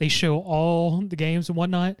direct. They show all the games and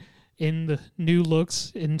whatnot in the new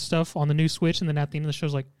looks and stuff on the new Switch, and then at the end of the show,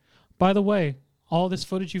 it's like, by the way, all this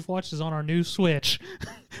footage you've watched is on our new Switch,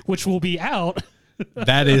 which will be out.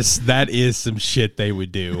 That is some shit they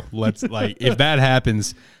would do. If that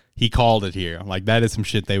happens, he called it here. Like, that is some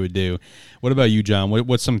shit they would do. What about you, John?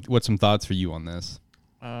 What's some thoughts for you on this?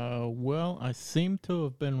 Well, I seem to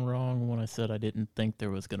have been wrong when I said I didn't think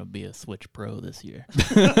there was going to be a Switch Pro this year.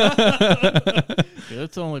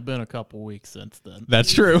 It's only been a couple weeks since then.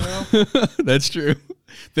 That's true. That's true.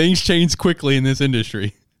 Things change quickly in this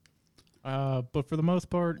industry. But for the most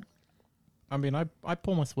part, I mean, I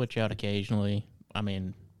pull my Switch out occasionally. I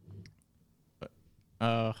mean,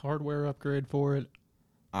 hardware upgrade for it.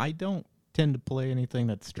 I don't tend to play anything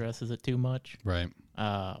that stresses it too much. Right.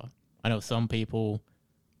 I know some people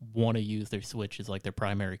want to use their Switch as like their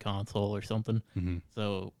primary console or something. Mm-hmm.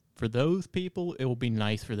 So for those people, it will be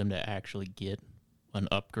nice for them to actually get an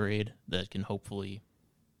upgrade that can hopefully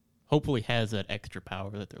has that extra power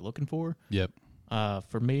that they're looking for. Yep.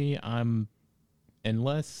 For me,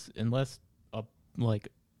 unless like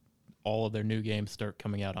all of their new games start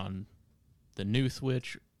coming out on the new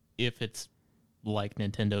Switch, if it's like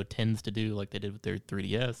Nintendo tends to do, like they did with their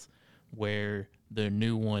 3DS, where the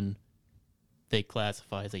new one they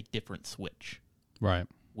classify as a different Switch, Right.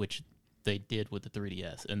 which they did with the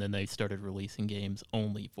 3DS, and then they started releasing games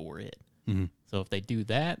only for it. Mm-hmm. So if they do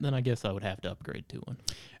that, then I guess I would have to upgrade to one.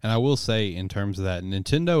 And I will say, in terms of that,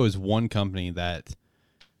 Nintendo is one company that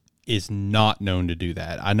is not known to do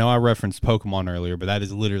that. I know I referenced Pokemon earlier, but that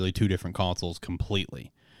is literally two different consoles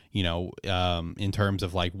completely. You know, in terms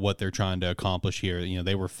of like what they're trying to accomplish here, you know,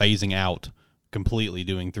 they were phasing out completely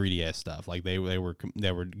doing 3DS stuff. Like they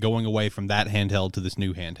were going away from that handheld to this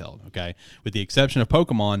new handheld. Okay, with the exception of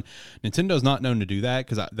Pokemon, Nintendo's not known to do that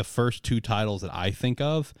because the first two titles that I think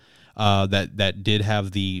of that did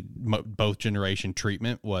have the both generation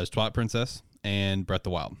treatment was Twilight Princess and Breath of the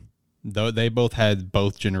Wild. Though they both had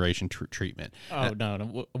both generation treatment. Oh,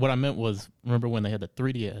 no. What I meant was, remember when they had the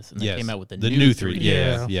 3DS and they came out with the new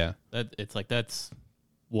 3DS? Yeah. It's like that's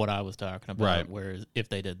what I was talking about. Right. Whereas if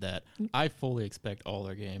they did that, I fully expect all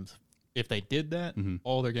their games. If they did that,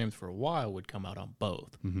 all their games for a while would come out on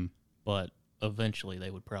both. Mm-hmm. But eventually they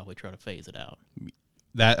would probably try to phase it out.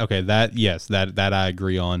 That I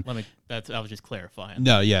agree on. I was just clarifying.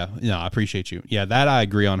 No, I appreciate you. Yeah, that I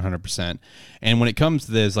agree on 100%. And when it comes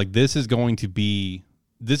to this, like this is where you're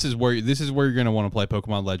going to want to play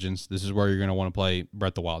Pokemon Legends. This is where you're going to want to play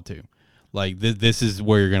Breath of the Wild 2. Like this is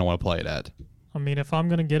where you're going to want to play it at. I mean, if I'm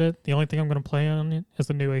going to get it, the only thing I'm going to play on it is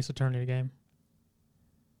the new Ace Attorney game.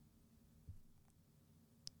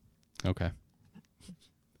 Okay.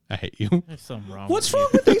 I hate you. There's something wrong. What's with wrong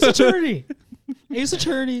you. with Ace Attorney? Ace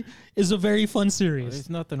Attorney is a very fun series. There's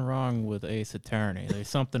nothing wrong with Ace Attorney. There's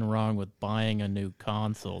something wrong with buying a new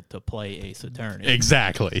console to play Ace Attorney.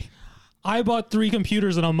 Exactly. I bought 3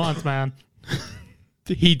 computers in a month, man.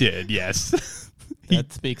 He did, yes.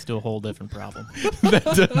 That speaks to a whole different problem.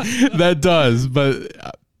 that does, but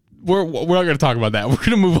we're not going to talk about that. We're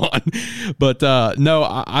going to move on. But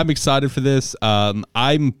no, I'm excited for this.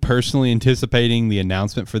 I'm personally anticipating the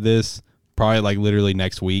announcement for this probably like literally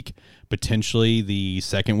next week, potentially the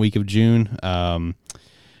second week of June. I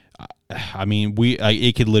mean,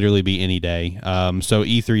 it could literally be any day. So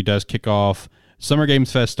E3 does kick off. Summer Games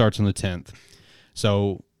Fest starts on the 10th.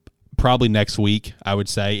 So probably next week, I would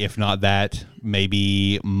say. If not that,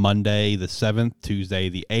 maybe Monday the 7th, Tuesday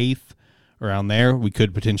the 8th, around there, we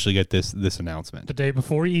could potentially get this announcement. The day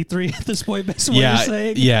before E3 at this point, based on what you're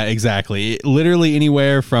saying? Yeah, exactly. Literally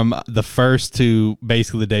anywhere from the 1st to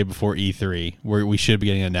basically the day before E3, where we should be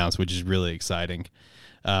getting announced, which is really exciting.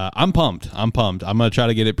 I'm pumped. I'm going to try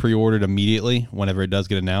to get it pre-ordered immediately whenever it does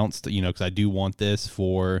get announced, because I do want this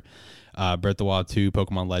for Breath of the Wild 2,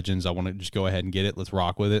 Pokemon Legends. I want to just go ahead and get it. Let's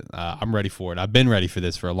rock with it. I'm ready for it. I've been ready for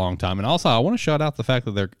this for a long time. And also, I want to shout out the fact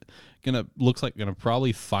that they're gonna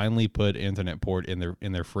probably finally put Internet port in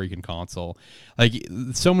their freaking console. Like,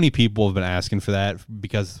 so many people have been asking for that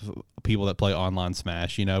because people that play online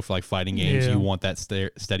Smash, for like fighting games, you want that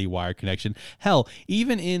steady wire connection. Hell,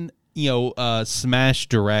 even in Smash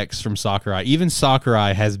Directs from Sakurai. Even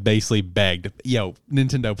Sakurai has basically begged,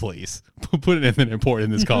 Nintendo, please put an Internet port in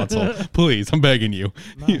this console. Please, I'm begging you.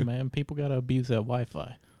 No, man, people got to abuse that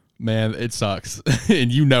Wi-Fi. Man, it sucks.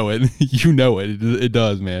 And you know it. It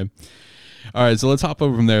does, man. All right, so let's hop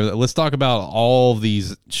over from there. Let's talk about all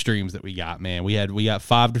these streams that we got, man. We got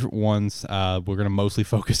 5 different ones. We're going to mostly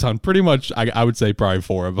focus on pretty much, I would say probably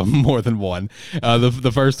 4 of them, more than one.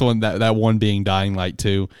 The first one, that one being Dying Light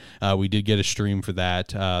 2. We did get a stream for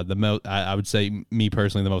that. I would say, me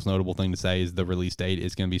personally, the most notable thing to say is the release date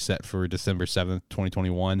is going to be set for December 7th,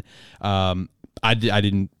 2021. I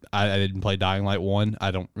didn't play Dying Light 1.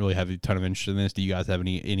 I don't really have a ton of interest in this. Do you guys have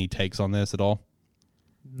any takes on this at all?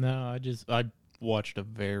 No, I watched a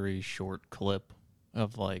very short clip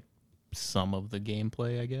of like some of the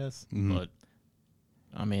gameplay, I guess. Mm-hmm. But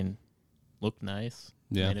I mean, looked nice.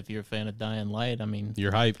 Yeah. And if you're a fan of Dying Light, I mean,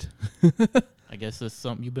 You're hyped. I guess that's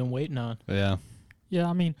something you've been waiting on. Yeah. Yeah,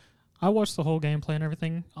 I mean, I watched the whole gameplay and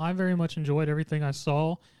everything. I very much enjoyed everything I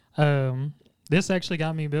saw. This actually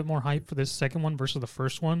got me a bit more hyped for this second one versus the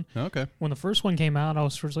first one. Okay. When the first one came out, I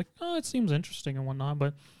was sort of like, oh, it seems interesting and whatnot.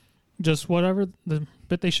 But just whatever the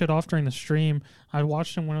bit they showed off during the stream, I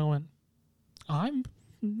watched them when I went, I'm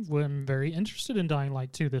very interested in Dying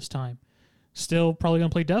Light 2 this time. Still probably going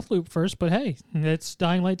to play Deathloop first, but hey, it's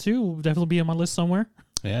Dying Light 2 will definitely be on my list somewhere.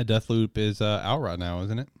 Yeah, Deathloop is out right now,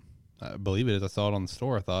 isn't it? I believe it is. I saw it on the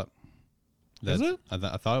store. I thought. Is it? I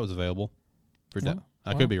thought it was available. Well,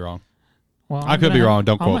 I could be wrong. Well, I could be wrong.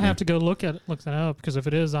 Don't I'm quote gonna me. have to go look that up because if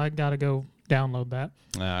it is, I gotta go download that.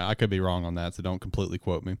 I could be wrong on that, so don't completely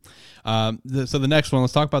quote me. So the next one,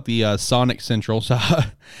 let's talk about the Sonic Central. So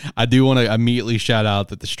I do want to immediately shout out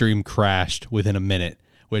that the stream crashed within a minute,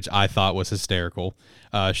 which I thought was hysterical.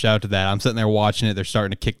 Shout out to that. I'm sitting there watching it. They're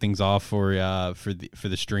starting to kick things off for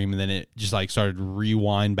the stream, and then it just like started to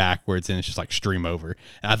rewind backwards, and it's just like stream over.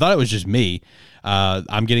 And I thought it was just me.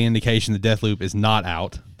 I'm getting indication the Deathloop is not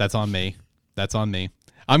out. That's on me.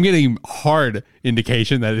 I'm getting hard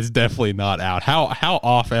indication that it's definitely not out. How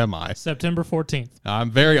off am I? September 14th.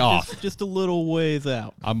 I'm very off. Just a little ways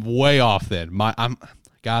out. I'm way off then.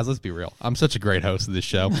 Guys, let's be real. I'm such a great host of this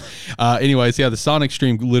show. Anyways, yeah, the Sonic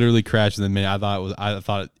stream literally crashed in the minute. I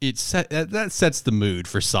thought that sets the mood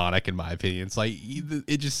for Sonic, in my opinion. It's like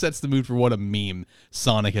it just sets the mood for what a meme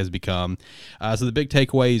Sonic has become. So the big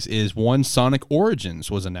takeaways is one, Sonic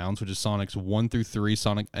Origins was announced, which is Sonic's 1 through 3,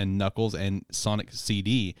 Sonic and Knuckles, and Sonic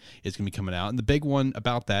CD is going to be coming out. And the big one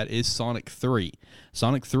about that is Sonic 3.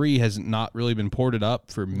 Sonic 3 has not really been ported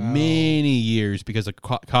up for many years because of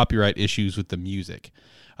copyright issues with the music.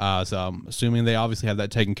 So I'm assuming they obviously have that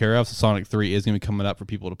taken care of. So Sonic 3 is going to be coming up for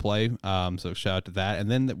people to play. So shout out to that. And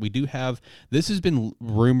then we do have, this has been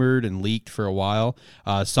rumored and leaked for a while,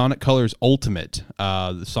 Sonic Colors Ultimate,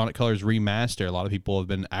 the Sonic Colors Remaster. A lot of people have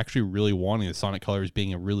been actually really wanting the Sonic Colors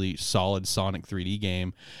being a really solid Sonic 3D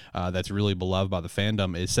game that's really beloved by the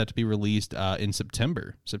fandom, is set to be released in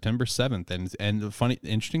September 7th. And the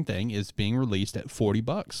interesting thing is being released at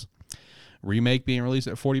 $40. Remake being released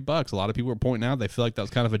at $40. A lot of people are pointing out they feel like that was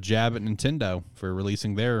kind of a jab at Nintendo for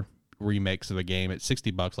releasing their remakes of a game at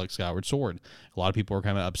 $60 like Skyward Sword. A lot of people are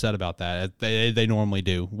kind of upset about that. They normally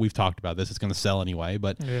do. We've talked about this. It's going to sell anyway.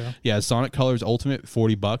 But yeah, Sonic Colors Ultimate,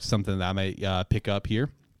 $40, something that I may pick up here.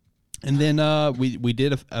 And then we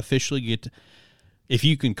did officially get, if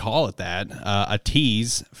you can call it that, a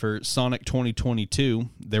tease for Sonic 2022.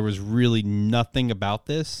 There was really nothing about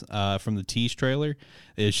this from the tease trailer.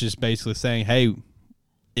 It's just basically saying, hey,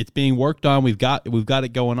 it's being worked on. We've got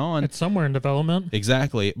it going on. It's somewhere in development.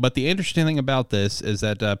 Exactly. But the interesting thing about this is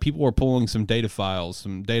that people were pulling some data files,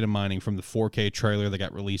 some data mining from the 4K trailer that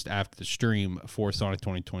got released after the stream for Sonic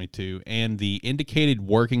 2022, and the indicated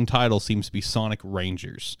working title seems to be Sonic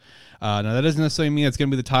Rangers. Now, that doesn't necessarily mean it's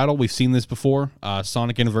going to be the title. We've seen this before.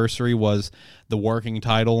 Sonic Anniversary was the working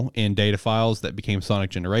title in data files that became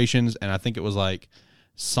Sonic Generations, and I think it was like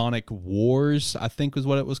Sonic Wars, I think was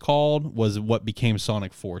what it was called, was what became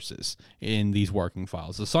Sonic Forces in these working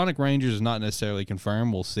files. The Sonic Rangers is not necessarily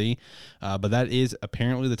confirmed. We'll see. But that is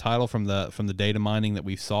apparently the title from the data mining that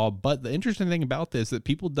we saw. But the interesting thing about this is that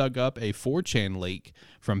people dug up a 4chan leak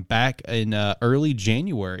from back in early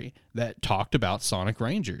January that talked about Sonic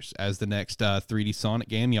Rangers as the next 3D Sonic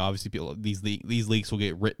game. You know, obviously these leaks will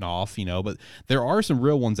get written off, you know, but there are some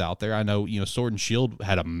real ones out there. I know, you know, Sword and Shield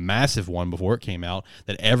had a massive one before it came out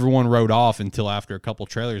that everyone wrote off until after a couple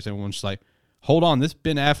trailers. Everyone's just like, hold on, this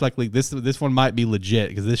Ben Affleck leak, this one might be legit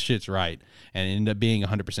because this shit's right, and it ended up being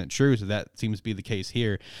 100% true. So that seems to be the case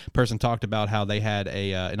here. Person talked about how they had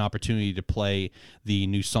an opportunity to play the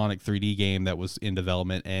new Sonic 3D game that was in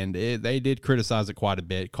development, and they did criticize it quite a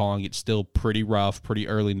bit, calling it still pretty rough, pretty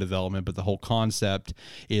early in development. But the whole concept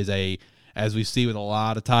is as we see with a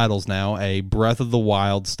lot of titles now, a Breath of the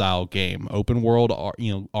Wild style game, open world,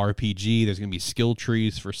 RPG. There's going to be skill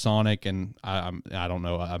trees for Sonic, and I don't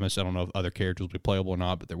know. I don't know if other characters will be playable or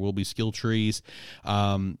not, but there will be skill trees.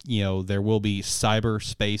 There will be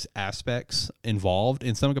cyberspace aspects involved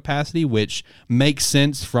in some capacity, which makes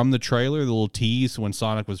sense from the trailer. The little tease when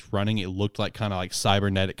Sonic was running, it looked like kind of like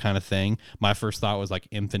cybernetic kind of thing. My first thought was like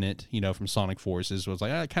Infinite, from Sonic Forces, was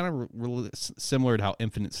like kind of similar to how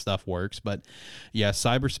Infinite stuff works. But yeah,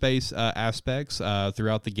 cyberspace aspects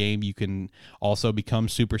throughout the game. You can also become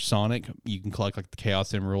supersonic. You can collect like the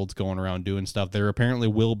Chaos Emeralds, going around doing stuff. There apparently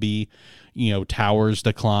will be, towers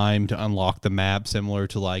to climb to unlock the map, similar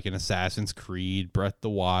to like an Assassin's Creed, Breath of the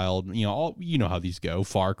Wild. You know how these go.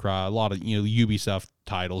 Far Cry, a lot of Ubisoft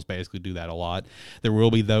titles basically do that a lot. There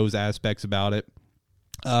will be those aspects about it.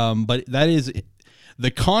 But that is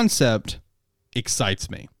the concept excites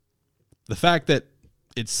me. The fact that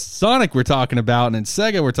it's Sonic we're talking about and it's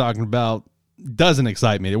Sega we're talking about doesn't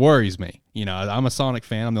excite me. It worries me. I'm a Sonic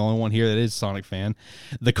fan. I'm the only one here that is a Sonic fan.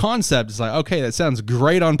 The concept is like, okay, that sounds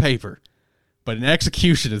great on paper, but in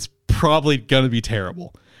execution, it's probably going to be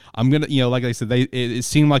terrible. I'm going to, like I said, it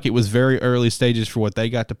seemed like it was very early stages for what they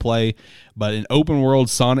got to play, but an open world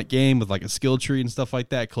Sonic game with like a skill tree and stuff like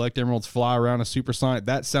that, collect emeralds, fly around a supersonic,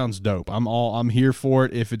 that sounds dope. I'm here for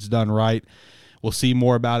it if it's done right. We'll see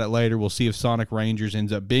more about it later. We'll see if Sonic Rangers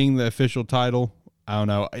ends up being the official title. I don't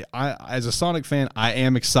know. I as a Sonic fan, I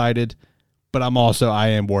am excited, but I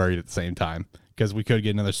am worried at the same time because we could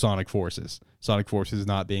get another Sonic Forces. Sonic Forces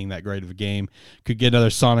not being that great of a game. Could get another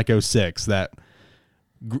Sonic 06 that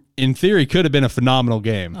in theory could have been a phenomenal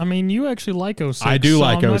game. I mean, you actually like 06. I do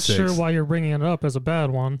like 06. I'm not sure why you're bringing it up as a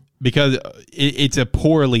bad one. Because it's a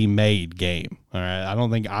poorly made game. All right, I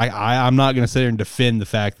don't think I'm not going to sit there and defend the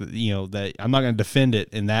fact that that I'm not going to defend it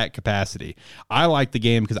in that capacity. I like the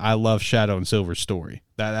game because I love Shadow and Silver's story.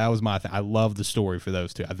 That was my thing. I love the story for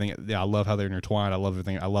those two. I love how they're intertwined. I love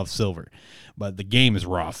everything. I love Silver, but the game is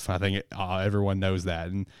rough. I think everyone knows that,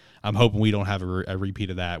 and I'm hoping we don't have a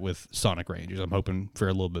repeat of that with Sonic Rangers. I'm hoping for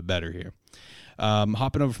a little bit better here.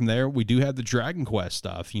 Hopping over from there, we do have the Dragon Quest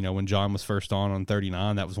stuff. When John was first on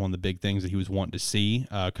 39, that was one of the big things that he was wanting to see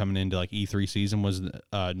coming into like E3 season was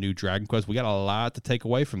new Dragon Quest. We got a lot to take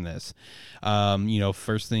away from this.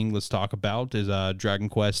 First thing let's talk about is Dragon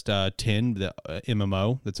Quest 10, the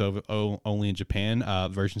MMO that's only in Japan.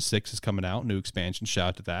 Version 6 is coming out, new expansion. Shout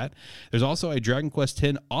out to that. There's also a Dragon Quest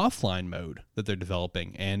 10 offline mode that they're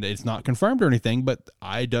developing, and it's not confirmed or anything, but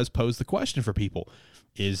it does pose the question for people.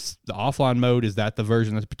 Is the offline mode, is that the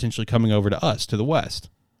version that's potentially coming over to us, to the West?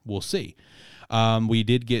 We'll see. We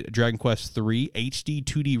did get Dragon Quest 3 HD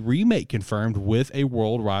 2D remake confirmed with a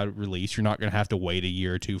worldwide release. You're not going to have to wait a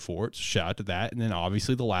year or two for it. So shout out to that. And then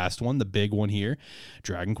obviously the last one, the big one here,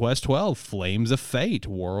 Dragon Quest 12 Flames of Fate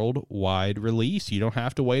worldwide release. You don't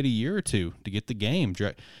have to wait a year or two to get the game.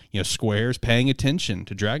 Square's paying attention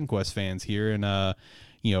to Dragon Quest fans here in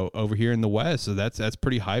over here in the West. So that's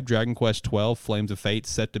pretty hype. Dragon Quest 12 Flames of Fate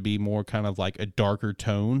set to be more kind of like a darker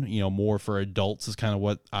tone, more for adults is kind of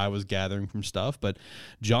what I was gathering from stuff. But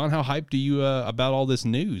John, how hyped are you about all this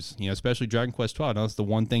news, especially Dragon Quest 12? I know that's the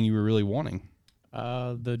one thing you were really wanting.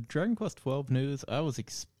 The Dragon Quest 12 news, I was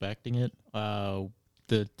expecting it.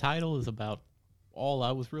 The title is about all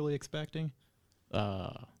I was really expecting.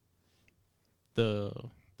 The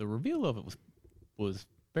reveal of it was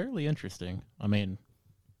fairly interesting. I mean,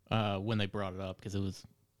 when they brought it up, because it was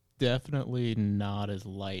definitely not as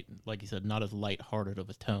light, like you said, not as lighthearted of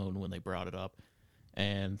a tone when they brought it up.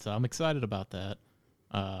 And so I'm excited about that.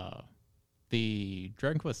 The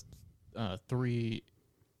Dragon Quest 3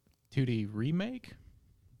 2D remake,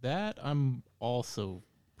 that I'm also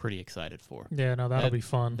pretty excited for. Yeah, no, that'll be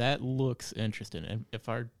fun. That looks interesting. And if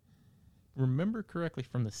I remember correctly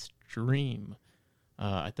from the stream,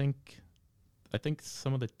 I think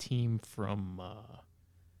some of the team from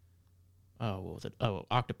what was it? Oh,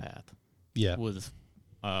 Octopath. Yeah.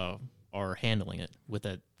 Are handling it with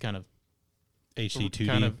that kind of HD 2D.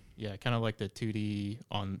 Kind of like the 2D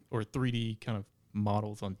or 3D kind of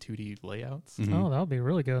models on 2D layouts. Mm-hmm. Oh, that would be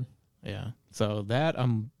really good. Yeah. So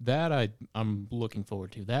I'm looking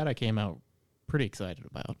forward to. That I came out pretty excited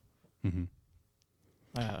about. Mm-hmm.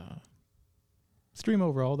 Stream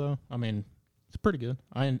overall though, I mean, it's pretty good.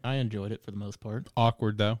 I enjoyed it for the most part.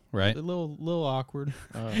 Awkward though, right? A little awkward.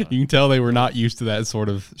 You can tell they were not used to that sort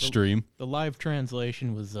of stream. The live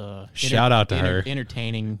translation was shout out to her.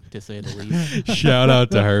 Entertaining to say the least. Shout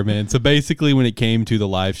out to her, man. So basically, when it came to the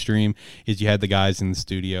live stream, is you had the guys in the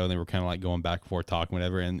studio and they were kind of like going back and forth, talking,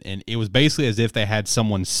 whatever, and it was basically as if they had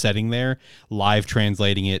someone sitting there live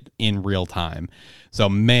translating it in real time. So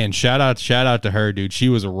man, shout out to her, dude. She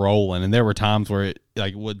was rolling, and there were times where it,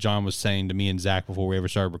 like what John was saying to me and Zach before we ever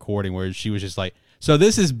started recording, where she was just like, so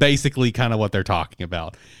this is basically kind of what they're talking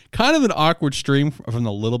about. Kind of an awkward stream from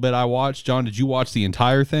the little bit I watched. John, did you watch the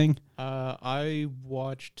entire thing? I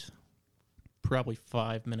watched probably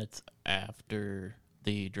 5 minutes after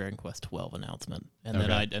the Dragon Quest 12 announcement, and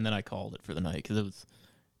then I called it for the night because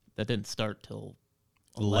that didn't start till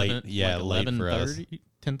 11, late for us.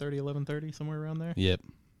 10:30, 11:30, somewhere around there. Yep.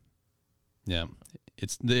 Yeah,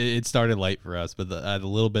 it started late for us, but the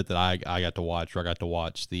little bit that I got to watch, or I got to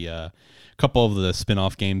watch the couple of the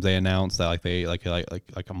spin-off games they announced that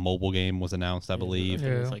like a mobile game was announced, I believe. I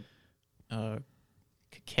think it was Yeah. like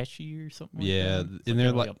Kakeshi or something. Yeah, like that. It's and like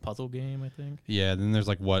they're like like- a puzzle game, I think. Yeah, then there's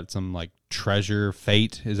like some like Treasure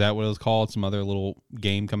Fate, is that what it was called? Some other little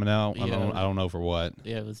game coming out. I Yeah. don't know for what.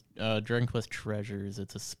 Yeah, it was Dragon Quest Treasures.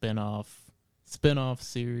 It's a spin-off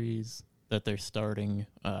series that they're starting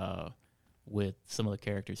with some of the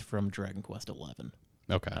characters from Dragon Quest 11.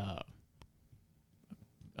 Okay.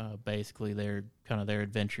 Basically, they're kind of their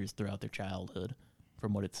adventures throughout their childhood,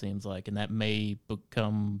 from what it seems like, and that may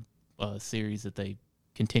become a series that they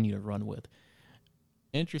continue to run with.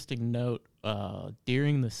 Interesting note: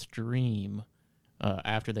 during the stream,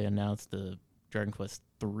 after they announced the Dragon Quest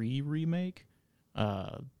 3 remake,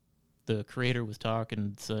 the creator was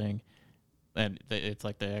talking, saying, and it's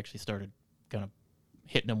like they actually started kind of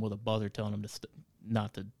hitting them with a buzzer, telling them to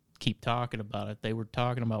not to keep talking about it. They were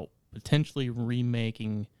talking about potentially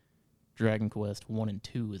remaking Dragon Quest 1 and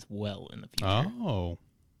 2 as well in the future. Oh.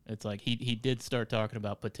 It's like he did start talking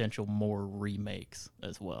about potential more remakes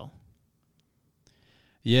as well.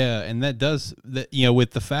 Yeah, and that does that,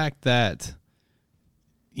 with the fact that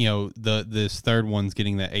this third one's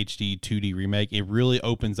getting that HD 2D remake, it really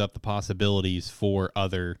opens up the possibilities for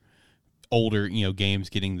other older, games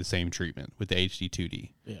getting the same treatment with the HD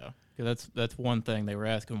 2D. Yeah, 'cause that's one thing. They were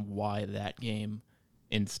asking why that game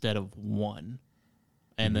instead of 1,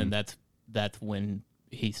 and then that's when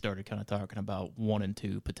he started kind of talking about 1 and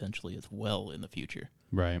 2 potentially as well in the future.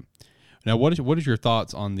 Right. Now, what is your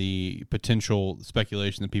thoughts on the potential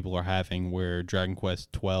speculation that people are having where Dragon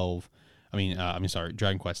Quest 12,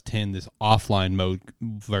 Dragon Quest 10, this offline mode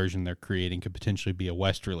version they're creating could potentially be a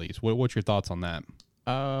West release? What's your thoughts on that?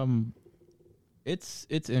 It's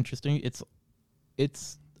interesting.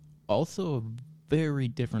 It's also a very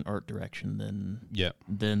different art direction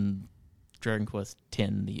than Dragon Quest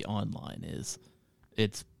 10 the online is.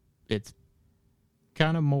 It's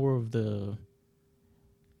kind of more of the,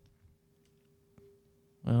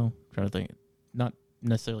 well, I'm trying to think, not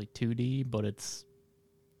necessarily 2D, but it's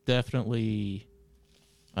definitely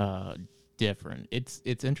different. It's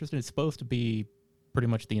interesting. It's supposed to be pretty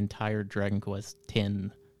much the entire Dragon Quest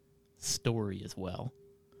 10 story as well.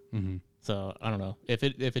 Mm-hmm. So I don't know if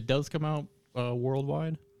it does come out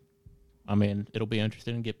worldwide. I mean, it'll be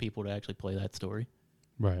interesting to get people to actually play that story.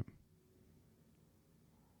 Right.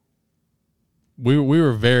 We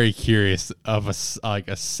were very curious of a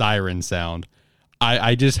siren sound.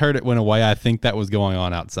 I just heard it went away. I think that was going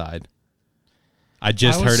on outside. I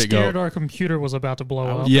just heard it go. Scared our computer was about to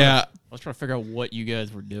blow up. Yeah. I was trying to figure out what you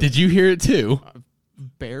guys were doing. Did you hear it too?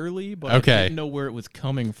 Barely, but Okay. I didn't know where it was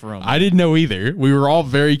coming from. I didn't know either. We were all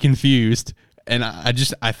very confused, and I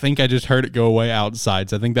think I just heard it go away outside.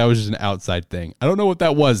 So I think that was just an outside thing. I don't know what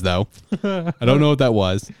that was though. I don't know what that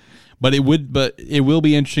was, but it will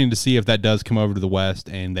be interesting to see if that does come over to the West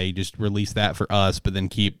and they just release that for us, but then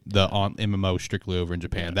keep the MMO strictly over in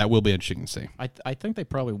Japan. That will be interesting to see. I think they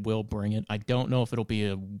probably will bring it. I don't know if it'll be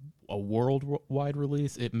a worldwide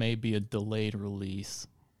release. It may be a delayed release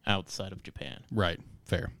outside of Japan. Right.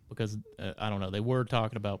 Fair. Because I don't know, they were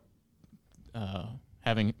talking about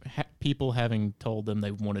people having told them they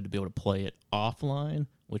wanted to be able to play it offline,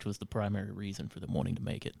 which was the primary reason for them wanting to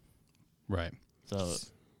make it. Right. So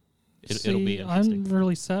it'll be interesting. I'm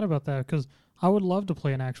really sad about that because I would love to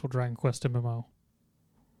play an actual Dragon Quest MMO.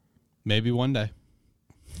 Maybe one day.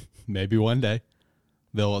 Maybe one day.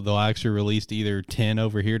 They'll actually release either 10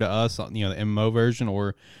 over here to us, the MMO version,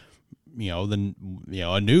 or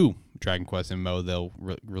a new Dragon Quest MMO they'll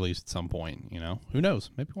release at some point. Who knows?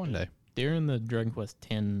 Maybe one day. During the Dragon Quest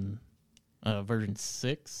 10 version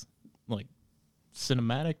 6, like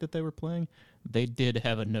cinematic that they were playing, they did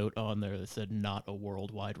have a note on there that said not a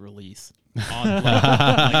worldwide release. It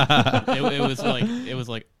was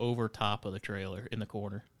like over top of the trailer in the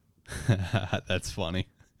corner. That's funny.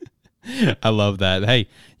 I love that. Hey,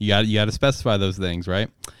 you got to specify those things, right?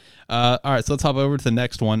 All right, so let's hop over to the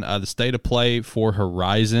next one. The state of play for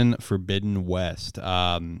Horizon Forbidden West.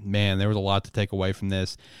 Man, there was a lot to take away from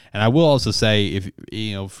this. And I will also say, if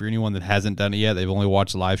for anyone that hasn't done it yet, they've only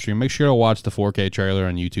watched the live stream, make sure to watch the 4K trailer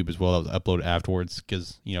on YouTube as well. That was uploaded afterwards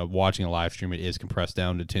because watching a live stream, it is compressed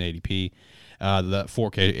down to 1080p. The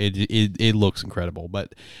 4K, it looks incredible.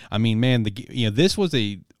 But I mean, man, this was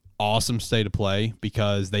a awesome state of play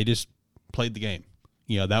because they just played the game.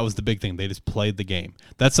 That was the big thing. They just played the game.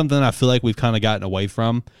 That's something I feel like we've kind of gotten away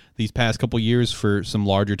from these past couple years for some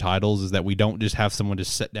larger titles, is that we don't just have someone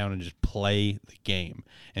just sit down and just play the game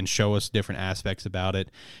and show us different aspects about it.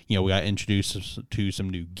 We got introduced to some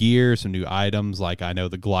new gear, some new items. Like I know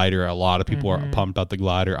the glider, a lot of people are pumped about the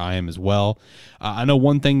glider. I am as well. I know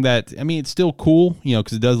one thing that, it's still cool,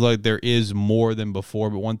 because it does look like there is more than before.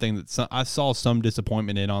 But one thing that I saw some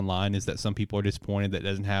disappointment in online is that some people are disappointed that it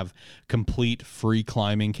doesn't have complete free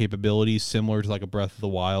climbing capabilities, similar to like a Breath of the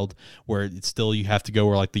Wild, where it's still you have to go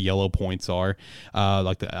where like the yellow points are.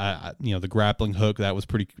 Like the grappling hook, that was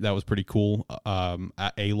pretty cool.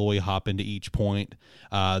 Aloy hop into each point.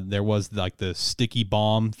 There was like the sticky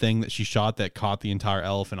bomb thing that she shot that caught the entire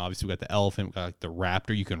elephant. Obviously, we got the elephant, we got like the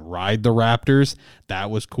raptor. You can ride the raptors. That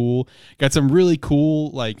was cool. Got some really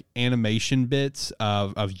cool like animation bits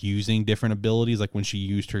of using different abilities. Like when she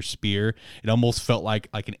used her spear, it almost felt like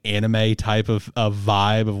an anime type of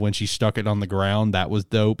vibe of when she stuck it on the ground. That was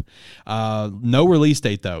dope. No release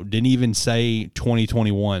date though. Didn't even say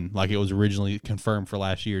 2021 like it was originally confirmed for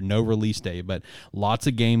last year. No release date, but lots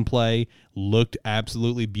of gameplay. Looked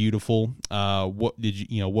absolutely beautiful. What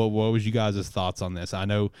was you guys' thoughts on this? I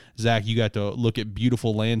know, Zach, you got to look at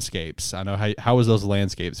beautiful landscapes. I know how was those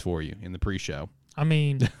landscapes for you in the pre-show? I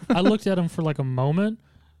looked at them for like a moment,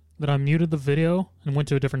 then I muted the video and went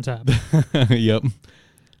to a different tab. Yep.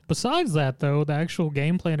 Besides that, though, the actual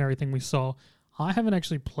gameplay and everything we saw, I haven't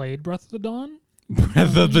actually played Breath of the Dawn.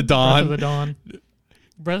 Breath of the Dawn.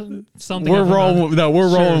 Breath of the Dawn. We're rolling with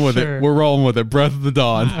it. We're rolling with it. Breath of the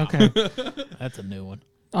Dawn. Okay. That's a new one.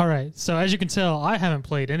 All right. So as you can tell, I haven't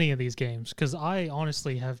played any of these games because I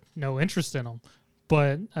honestly have no interest in them.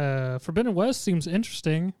 But Forbidden West seems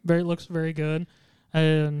interesting. Looks very good,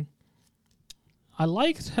 and I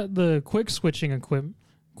liked the quick switching of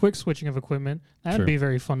equipment. That'd be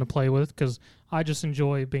very fun to play with because I just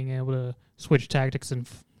enjoy being able to switch tactics and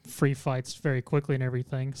free fights very quickly and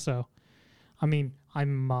everything. So, I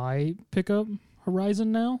might pick up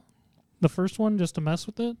Horizon now, the first one, just to mess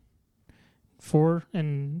with it,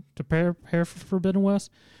 and to prepare for Forbidden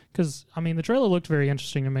West. Because, the trailer looked very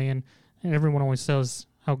interesting to me, and everyone always says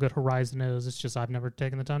how good Horizon is. It's just I've never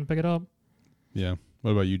taken the time to pick it up. Yeah.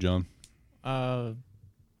 What about you, John?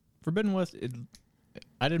 Forbidden West,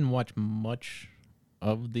 I didn't watch much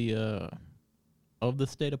of the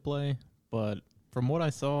state of play, but from what I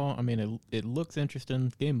saw, it looks interesting.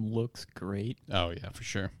 The game looks great. Oh yeah, for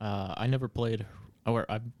sure.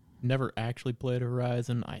 I've never actually played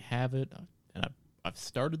Horizon. I have it, and I've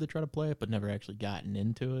started to try to play it, but never actually gotten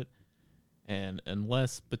into it. And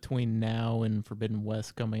unless between now and Forbidden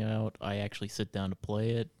West coming out, I actually sit down to play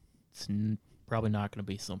it, it's probably not going to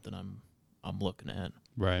be something I'm looking at.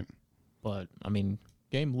 Right. But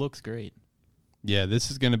game looks great. Yeah,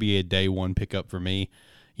 this is going to be a day one pickup for me.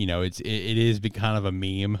 It is kind of a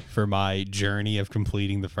meme for my journey of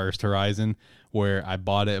completing the first Horizon, where I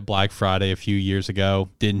bought it at Black Friday a few years ago,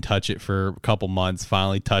 didn't touch it for a couple months,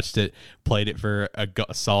 finally touched it, played it for a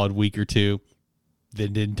solid week or two,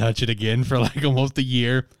 then didn't touch it again for like almost a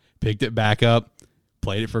year, picked it back up,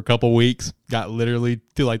 played it for a couple weeks, got literally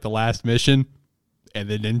to like the last mission, and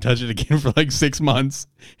then didn't touch it again for like 6 months,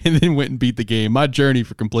 and then went and beat the game. My journey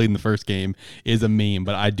for completing the first game is a meme,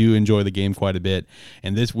 but I do enjoy the game quite a bit,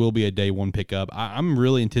 and this will be a day one pickup. I'm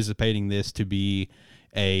really anticipating this to be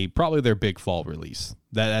probably their big fall release.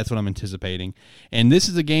 That's what I'm anticipating. And this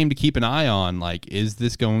is a game to keep an eye on. Like, is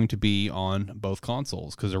this going to be on both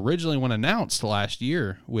consoles? Because originally when announced last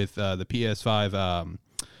year with the PS5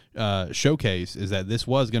 showcase is that this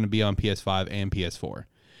was going to be on PS5 and PS4.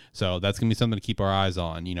 So that's going to be something to keep our eyes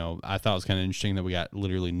on. I thought it was kind of interesting that we got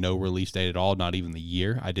literally no release date at all, not even the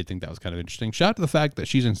year. I did think that was kind of interesting. Shout out to the fact that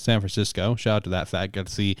she's in San Francisco. Shout out to that fact. Got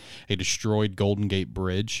to see a destroyed Golden Gate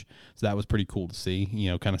Bridge. So that was pretty cool to see.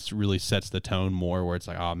 Kind of really sets the tone more where it's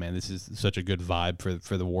like, oh, man, this is such a good vibe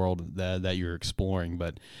for the world that you're exploring.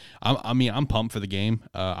 But, I'm pumped for the game.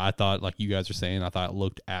 I thought, like you guys are saying, I thought it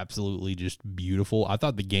looked absolutely just beautiful. I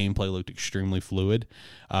thought the gameplay looked extremely fluid.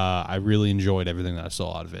 I really enjoyed everything that I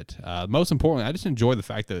saw out of it. Most importantly, I just enjoy the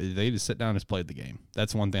fact that they just sit down and just played the game.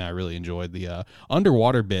 That's one thing I really enjoyed. The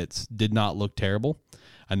underwater bits did not look terrible.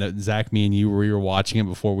 I know, Zach, me and you, we were watching it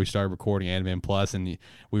before we started recording Anime Plus, and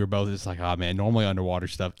we were both just like, oh, man, normally underwater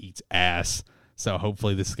stuff eats ass. So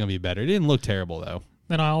hopefully this is going to be better. It didn't look terrible, though.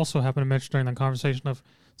 Then I also happened to mention during the conversation of,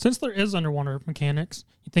 since there is underwater mechanics,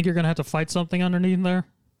 you think you're going to have to fight something underneath there?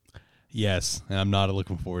 Yes, and I'm not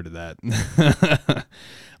looking forward to that.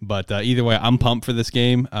 But either way, I'm pumped for this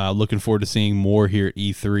game. Looking forward to seeing more here at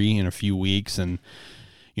E3 in a few weeks. And,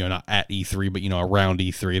 not at E3, but, around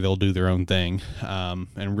E3. They'll do their own thing.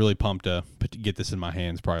 And really pumped to get this in my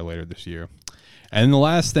hands probably later this year. And the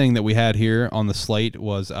last thing that we had here on the slate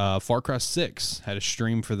was Far Cry 6. Had a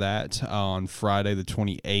stream for that on Friday the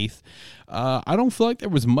 28th. I don't feel like there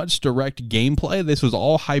was much direct gameplay. This was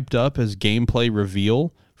all hyped up as gameplay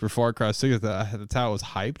reveal for Far Cry 6. That's how it was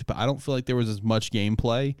hyped, but I don't feel like there was as much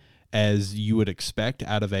gameplay as you would expect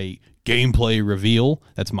out of a gameplay reveal.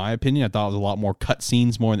 That's my opinion. I thought it was a lot more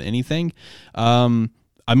cutscenes more than anything.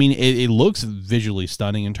 I mean, it looks visually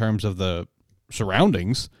stunning in terms of the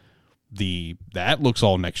surroundings. That looks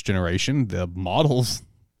all next generation. The models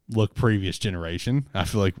look previous generation. I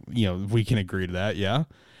feel like, we can agree to that. Yeah.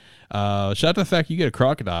 Shout out to the fact you get a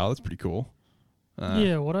crocodile. That's pretty cool.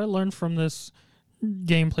 Yeah. What I learned from this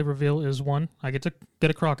gameplay reveal is, one, I get to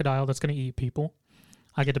get a crocodile that's going to eat people.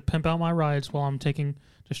 I get to pimp out my rides while I'm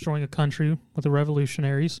destroying a country with the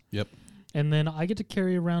revolutionaries. Yep. And then I get to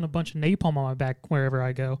carry around a bunch of napalm on my back wherever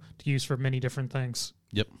I go to use for many different things.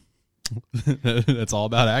 Yep. That's all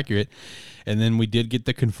about accurate. And then we did get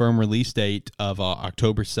the confirmed release date of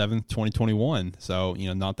October 7th, 2021. So,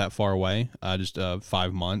 not that far away, just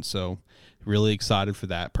 5 months. So really excited for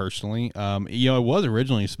that personally. It was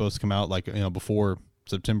originally supposed to come out before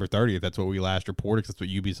September 30th. That's what we last reported. That's what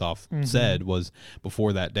Ubisoft said was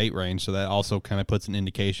before that date range. So that also kind of puts an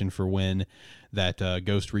indication for when that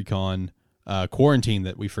Ghost Recon Quarantine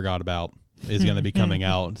that we forgot about is going to be coming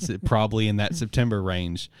out, probably in that September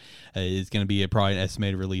range. It's going to be probably an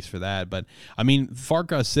estimated release for that. But I mean, Far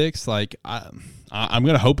Cry 6, I'm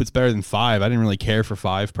going to hope it's better than 5. I didn't really care for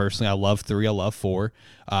 5 personally. I love 3. I love 4.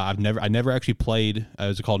 I never actually played.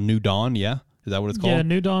 Is it called New Dawn? Yeah. Is that what it's called? Yeah,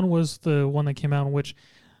 New Dawn was the one that came out, in which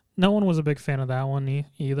no one was a big fan of that one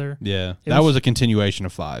either. Yeah, that was a continuation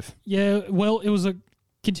of 5. Yeah, well, it was a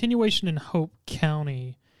continuation in Hope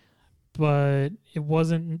County, but it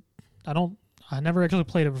wasn't. I never actually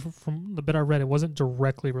played it. From the bit I read, it wasn't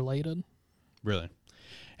directly related. Really?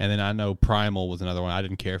 And then I know Primal was another one. I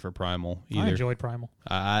didn't care for Primal either. I enjoyed Primal.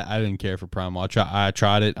 I didn't care for Primal. I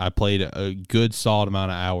tried it. I played a good solid amount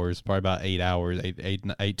of hours, probably about 8 hours,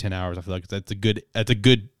 10 hours. I feel like that's a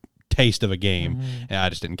good taste of a game, and I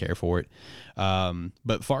just didn't care for it.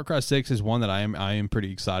 But Far Cry 6 is one that I am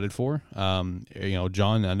pretty excited for. John,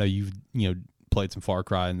 I know you've played some Far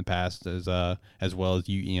Cry in the past as well as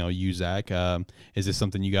you Zach. Is this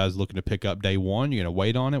something you guys looking to pick up day one? You're gonna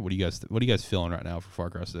wait on it? What are you guys feeling right now for Far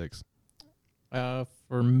Cry 6?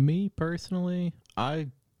 For me personally,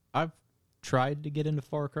 I've tried to get into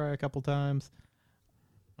Far Cry a couple times.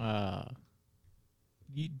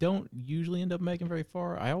 You don't usually end up making very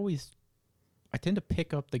far. I tend to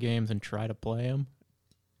pick up the games and try to play them,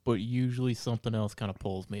 but usually something else kind of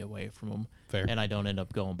pulls me away from them. Fair. And I don't end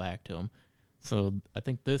up going back to them. So I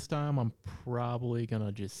think this time I'm probably going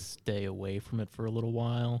to just stay away from it for a little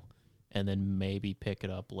while and then maybe pick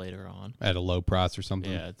it up later on. At a low price or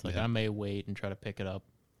something? Yeah, it's like I may wait and try to pick it up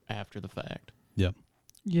after the fact. Yep.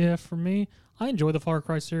 Yeah, for me, I enjoy the Far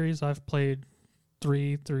Cry series. I've played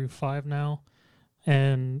 3 through 5 now.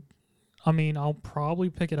 And, I mean, I'll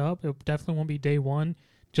probably pick it up. It definitely won't be day one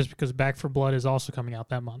just because Back 4 Blood is also coming out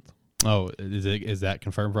that month. Oh, is that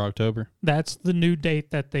confirmed for October? That's the new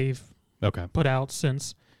date that they've put out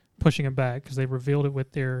since pushing it back because they revealed it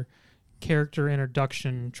with their character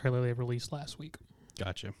introduction trailer they released last week.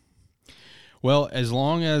 Gotcha. Well, as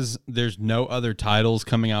long as there's no other titles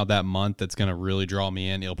coming out that month that's going to really draw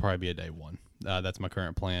me in, it'll probably be a day one. That's my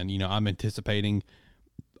current plan. I'm anticipating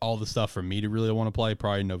all the stuff for me to really want to play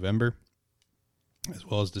probably in November as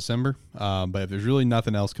well as December. But if there's really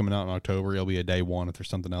nothing else coming out in October, it'll be a day one. If there's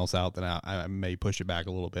something else out, then I may push it back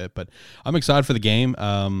a little bit. But I'm excited for the game.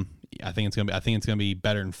 I think it's gonna be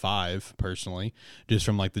better than 5 personally, just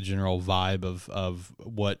from like the general vibe of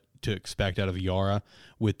what to expect out of Yara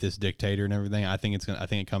with this dictator and everything. I think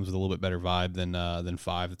it comes with a little bit better vibe than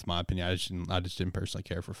 5. That's my opinion. I just didn't personally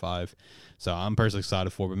care for 5, so I'm personally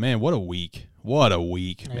excited for it. But man, what a week!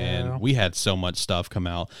 Man. We had so much stuff come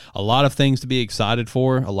out. A lot of things to be excited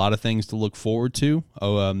for. A lot of things to look forward to.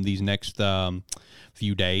 These next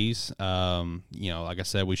few days. Like I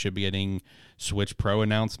said, we should be getting Switch Pro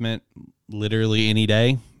announcement literally any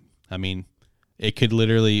day. I mean, it could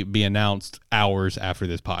literally be announced hours after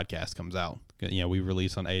this podcast comes out. We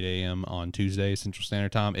release on 8 a.m. on Tuesday, Central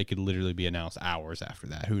Standard Time. It could literally be announced hours after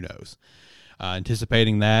that. Who knows?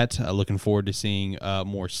 Anticipating that. Looking forward to seeing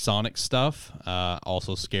more Sonic stuff.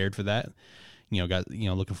 Also scared for that.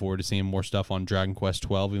 Looking forward to seeing more stuff on Dragon Quest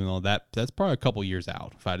 12, even though that's probably a couple years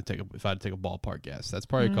out. If I had to take a ballpark guess, that's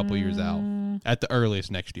probably a couple years out at the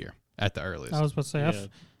earliest next year. At the earliest. I was about to say,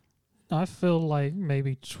 I feel like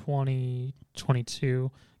maybe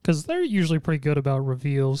 2022 because they're usually pretty good about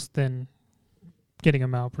reveals than getting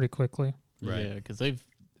them out pretty quickly. Right. Yeah, because they've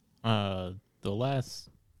the last,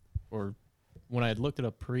 or when I had looked it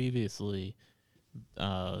up previously,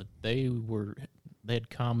 they had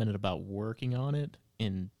commented about working on it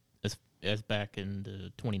as back in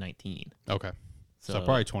 2019. Okay. So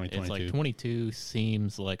probably 2022. It's like 22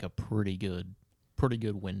 seems like a pretty good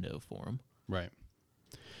window for them. Right.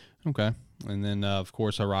 Okay. And then, of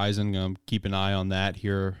course, Horizon, keep an eye on that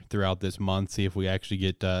here throughout this month, see if we actually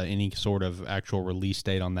get any sort of actual release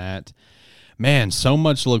date on that. Man, so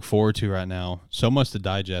much to look forward to right now. So much to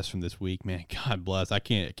digest from this week, man. God bless. I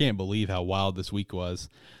can't believe how wild this week was.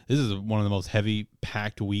 This is one of the most heavy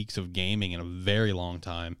packed weeks of gaming in a very long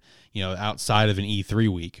time. You know, outside of an E3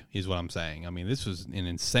 week is what I'm saying. I mean, this was an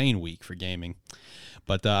insane week for gaming.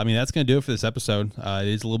 But, I mean, that's going to do it for this episode. It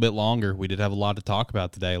is a little bit longer. We did have a lot to talk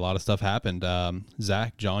about today. A lot of stuff happened.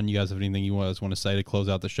 Zach, John, you guys have anything you guys want to say to close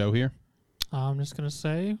out the show here? I'm just going to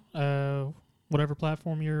say, whatever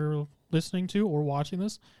platform you're listening to or watching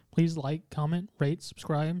this, please like, comment, rate,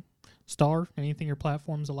 subscribe, star, anything your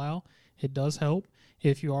platforms allow. It does help.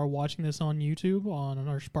 If you are watching this on YouTube on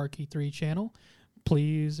our Sparky 3 channel,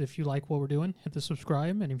 please, if you like what we're doing, hit the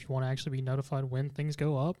subscribe. And if you want to actually be notified when things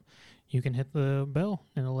go up, you can hit the bell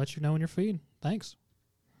and it'll let you know in your feed. Thanks.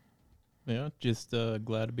 Yeah, just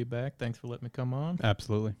glad to be back. Thanks for letting me come on.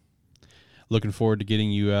 Absolutely. Looking forward to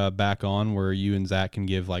getting you back on where you and Zach can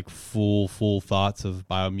give like full thoughts of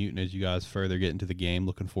Biomutant as you guys further get into the game.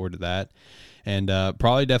 Looking forward to that. And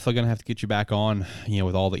probably definitely going to have to get you back on,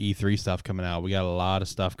 with all the E3 stuff coming out. We got a lot of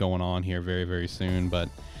stuff going on here very, very soon. But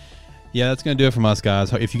yeah, that's going to do it from us,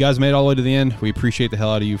 guys. If you guys made it all the way to the end, we appreciate the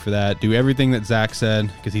hell out of you for that. Do everything that Zach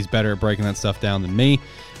said because he's better at breaking that stuff down than me.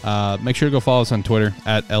 Make sure to go follow us on Twitter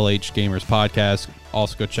at LH Gamers Podcast.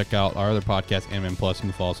 Also, go check out our other podcast, NMN Plus. You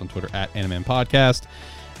can follow us on Twitter at NMN Podcast.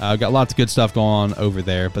 Got lots of good stuff going on over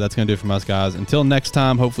there, but that's going to do it from us, guys. Until next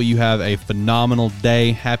time, hopefully you have a phenomenal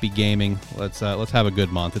day. Happy gaming. Let's have a good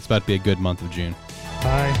month. It's about to be a good month of June.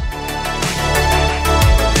 Bye.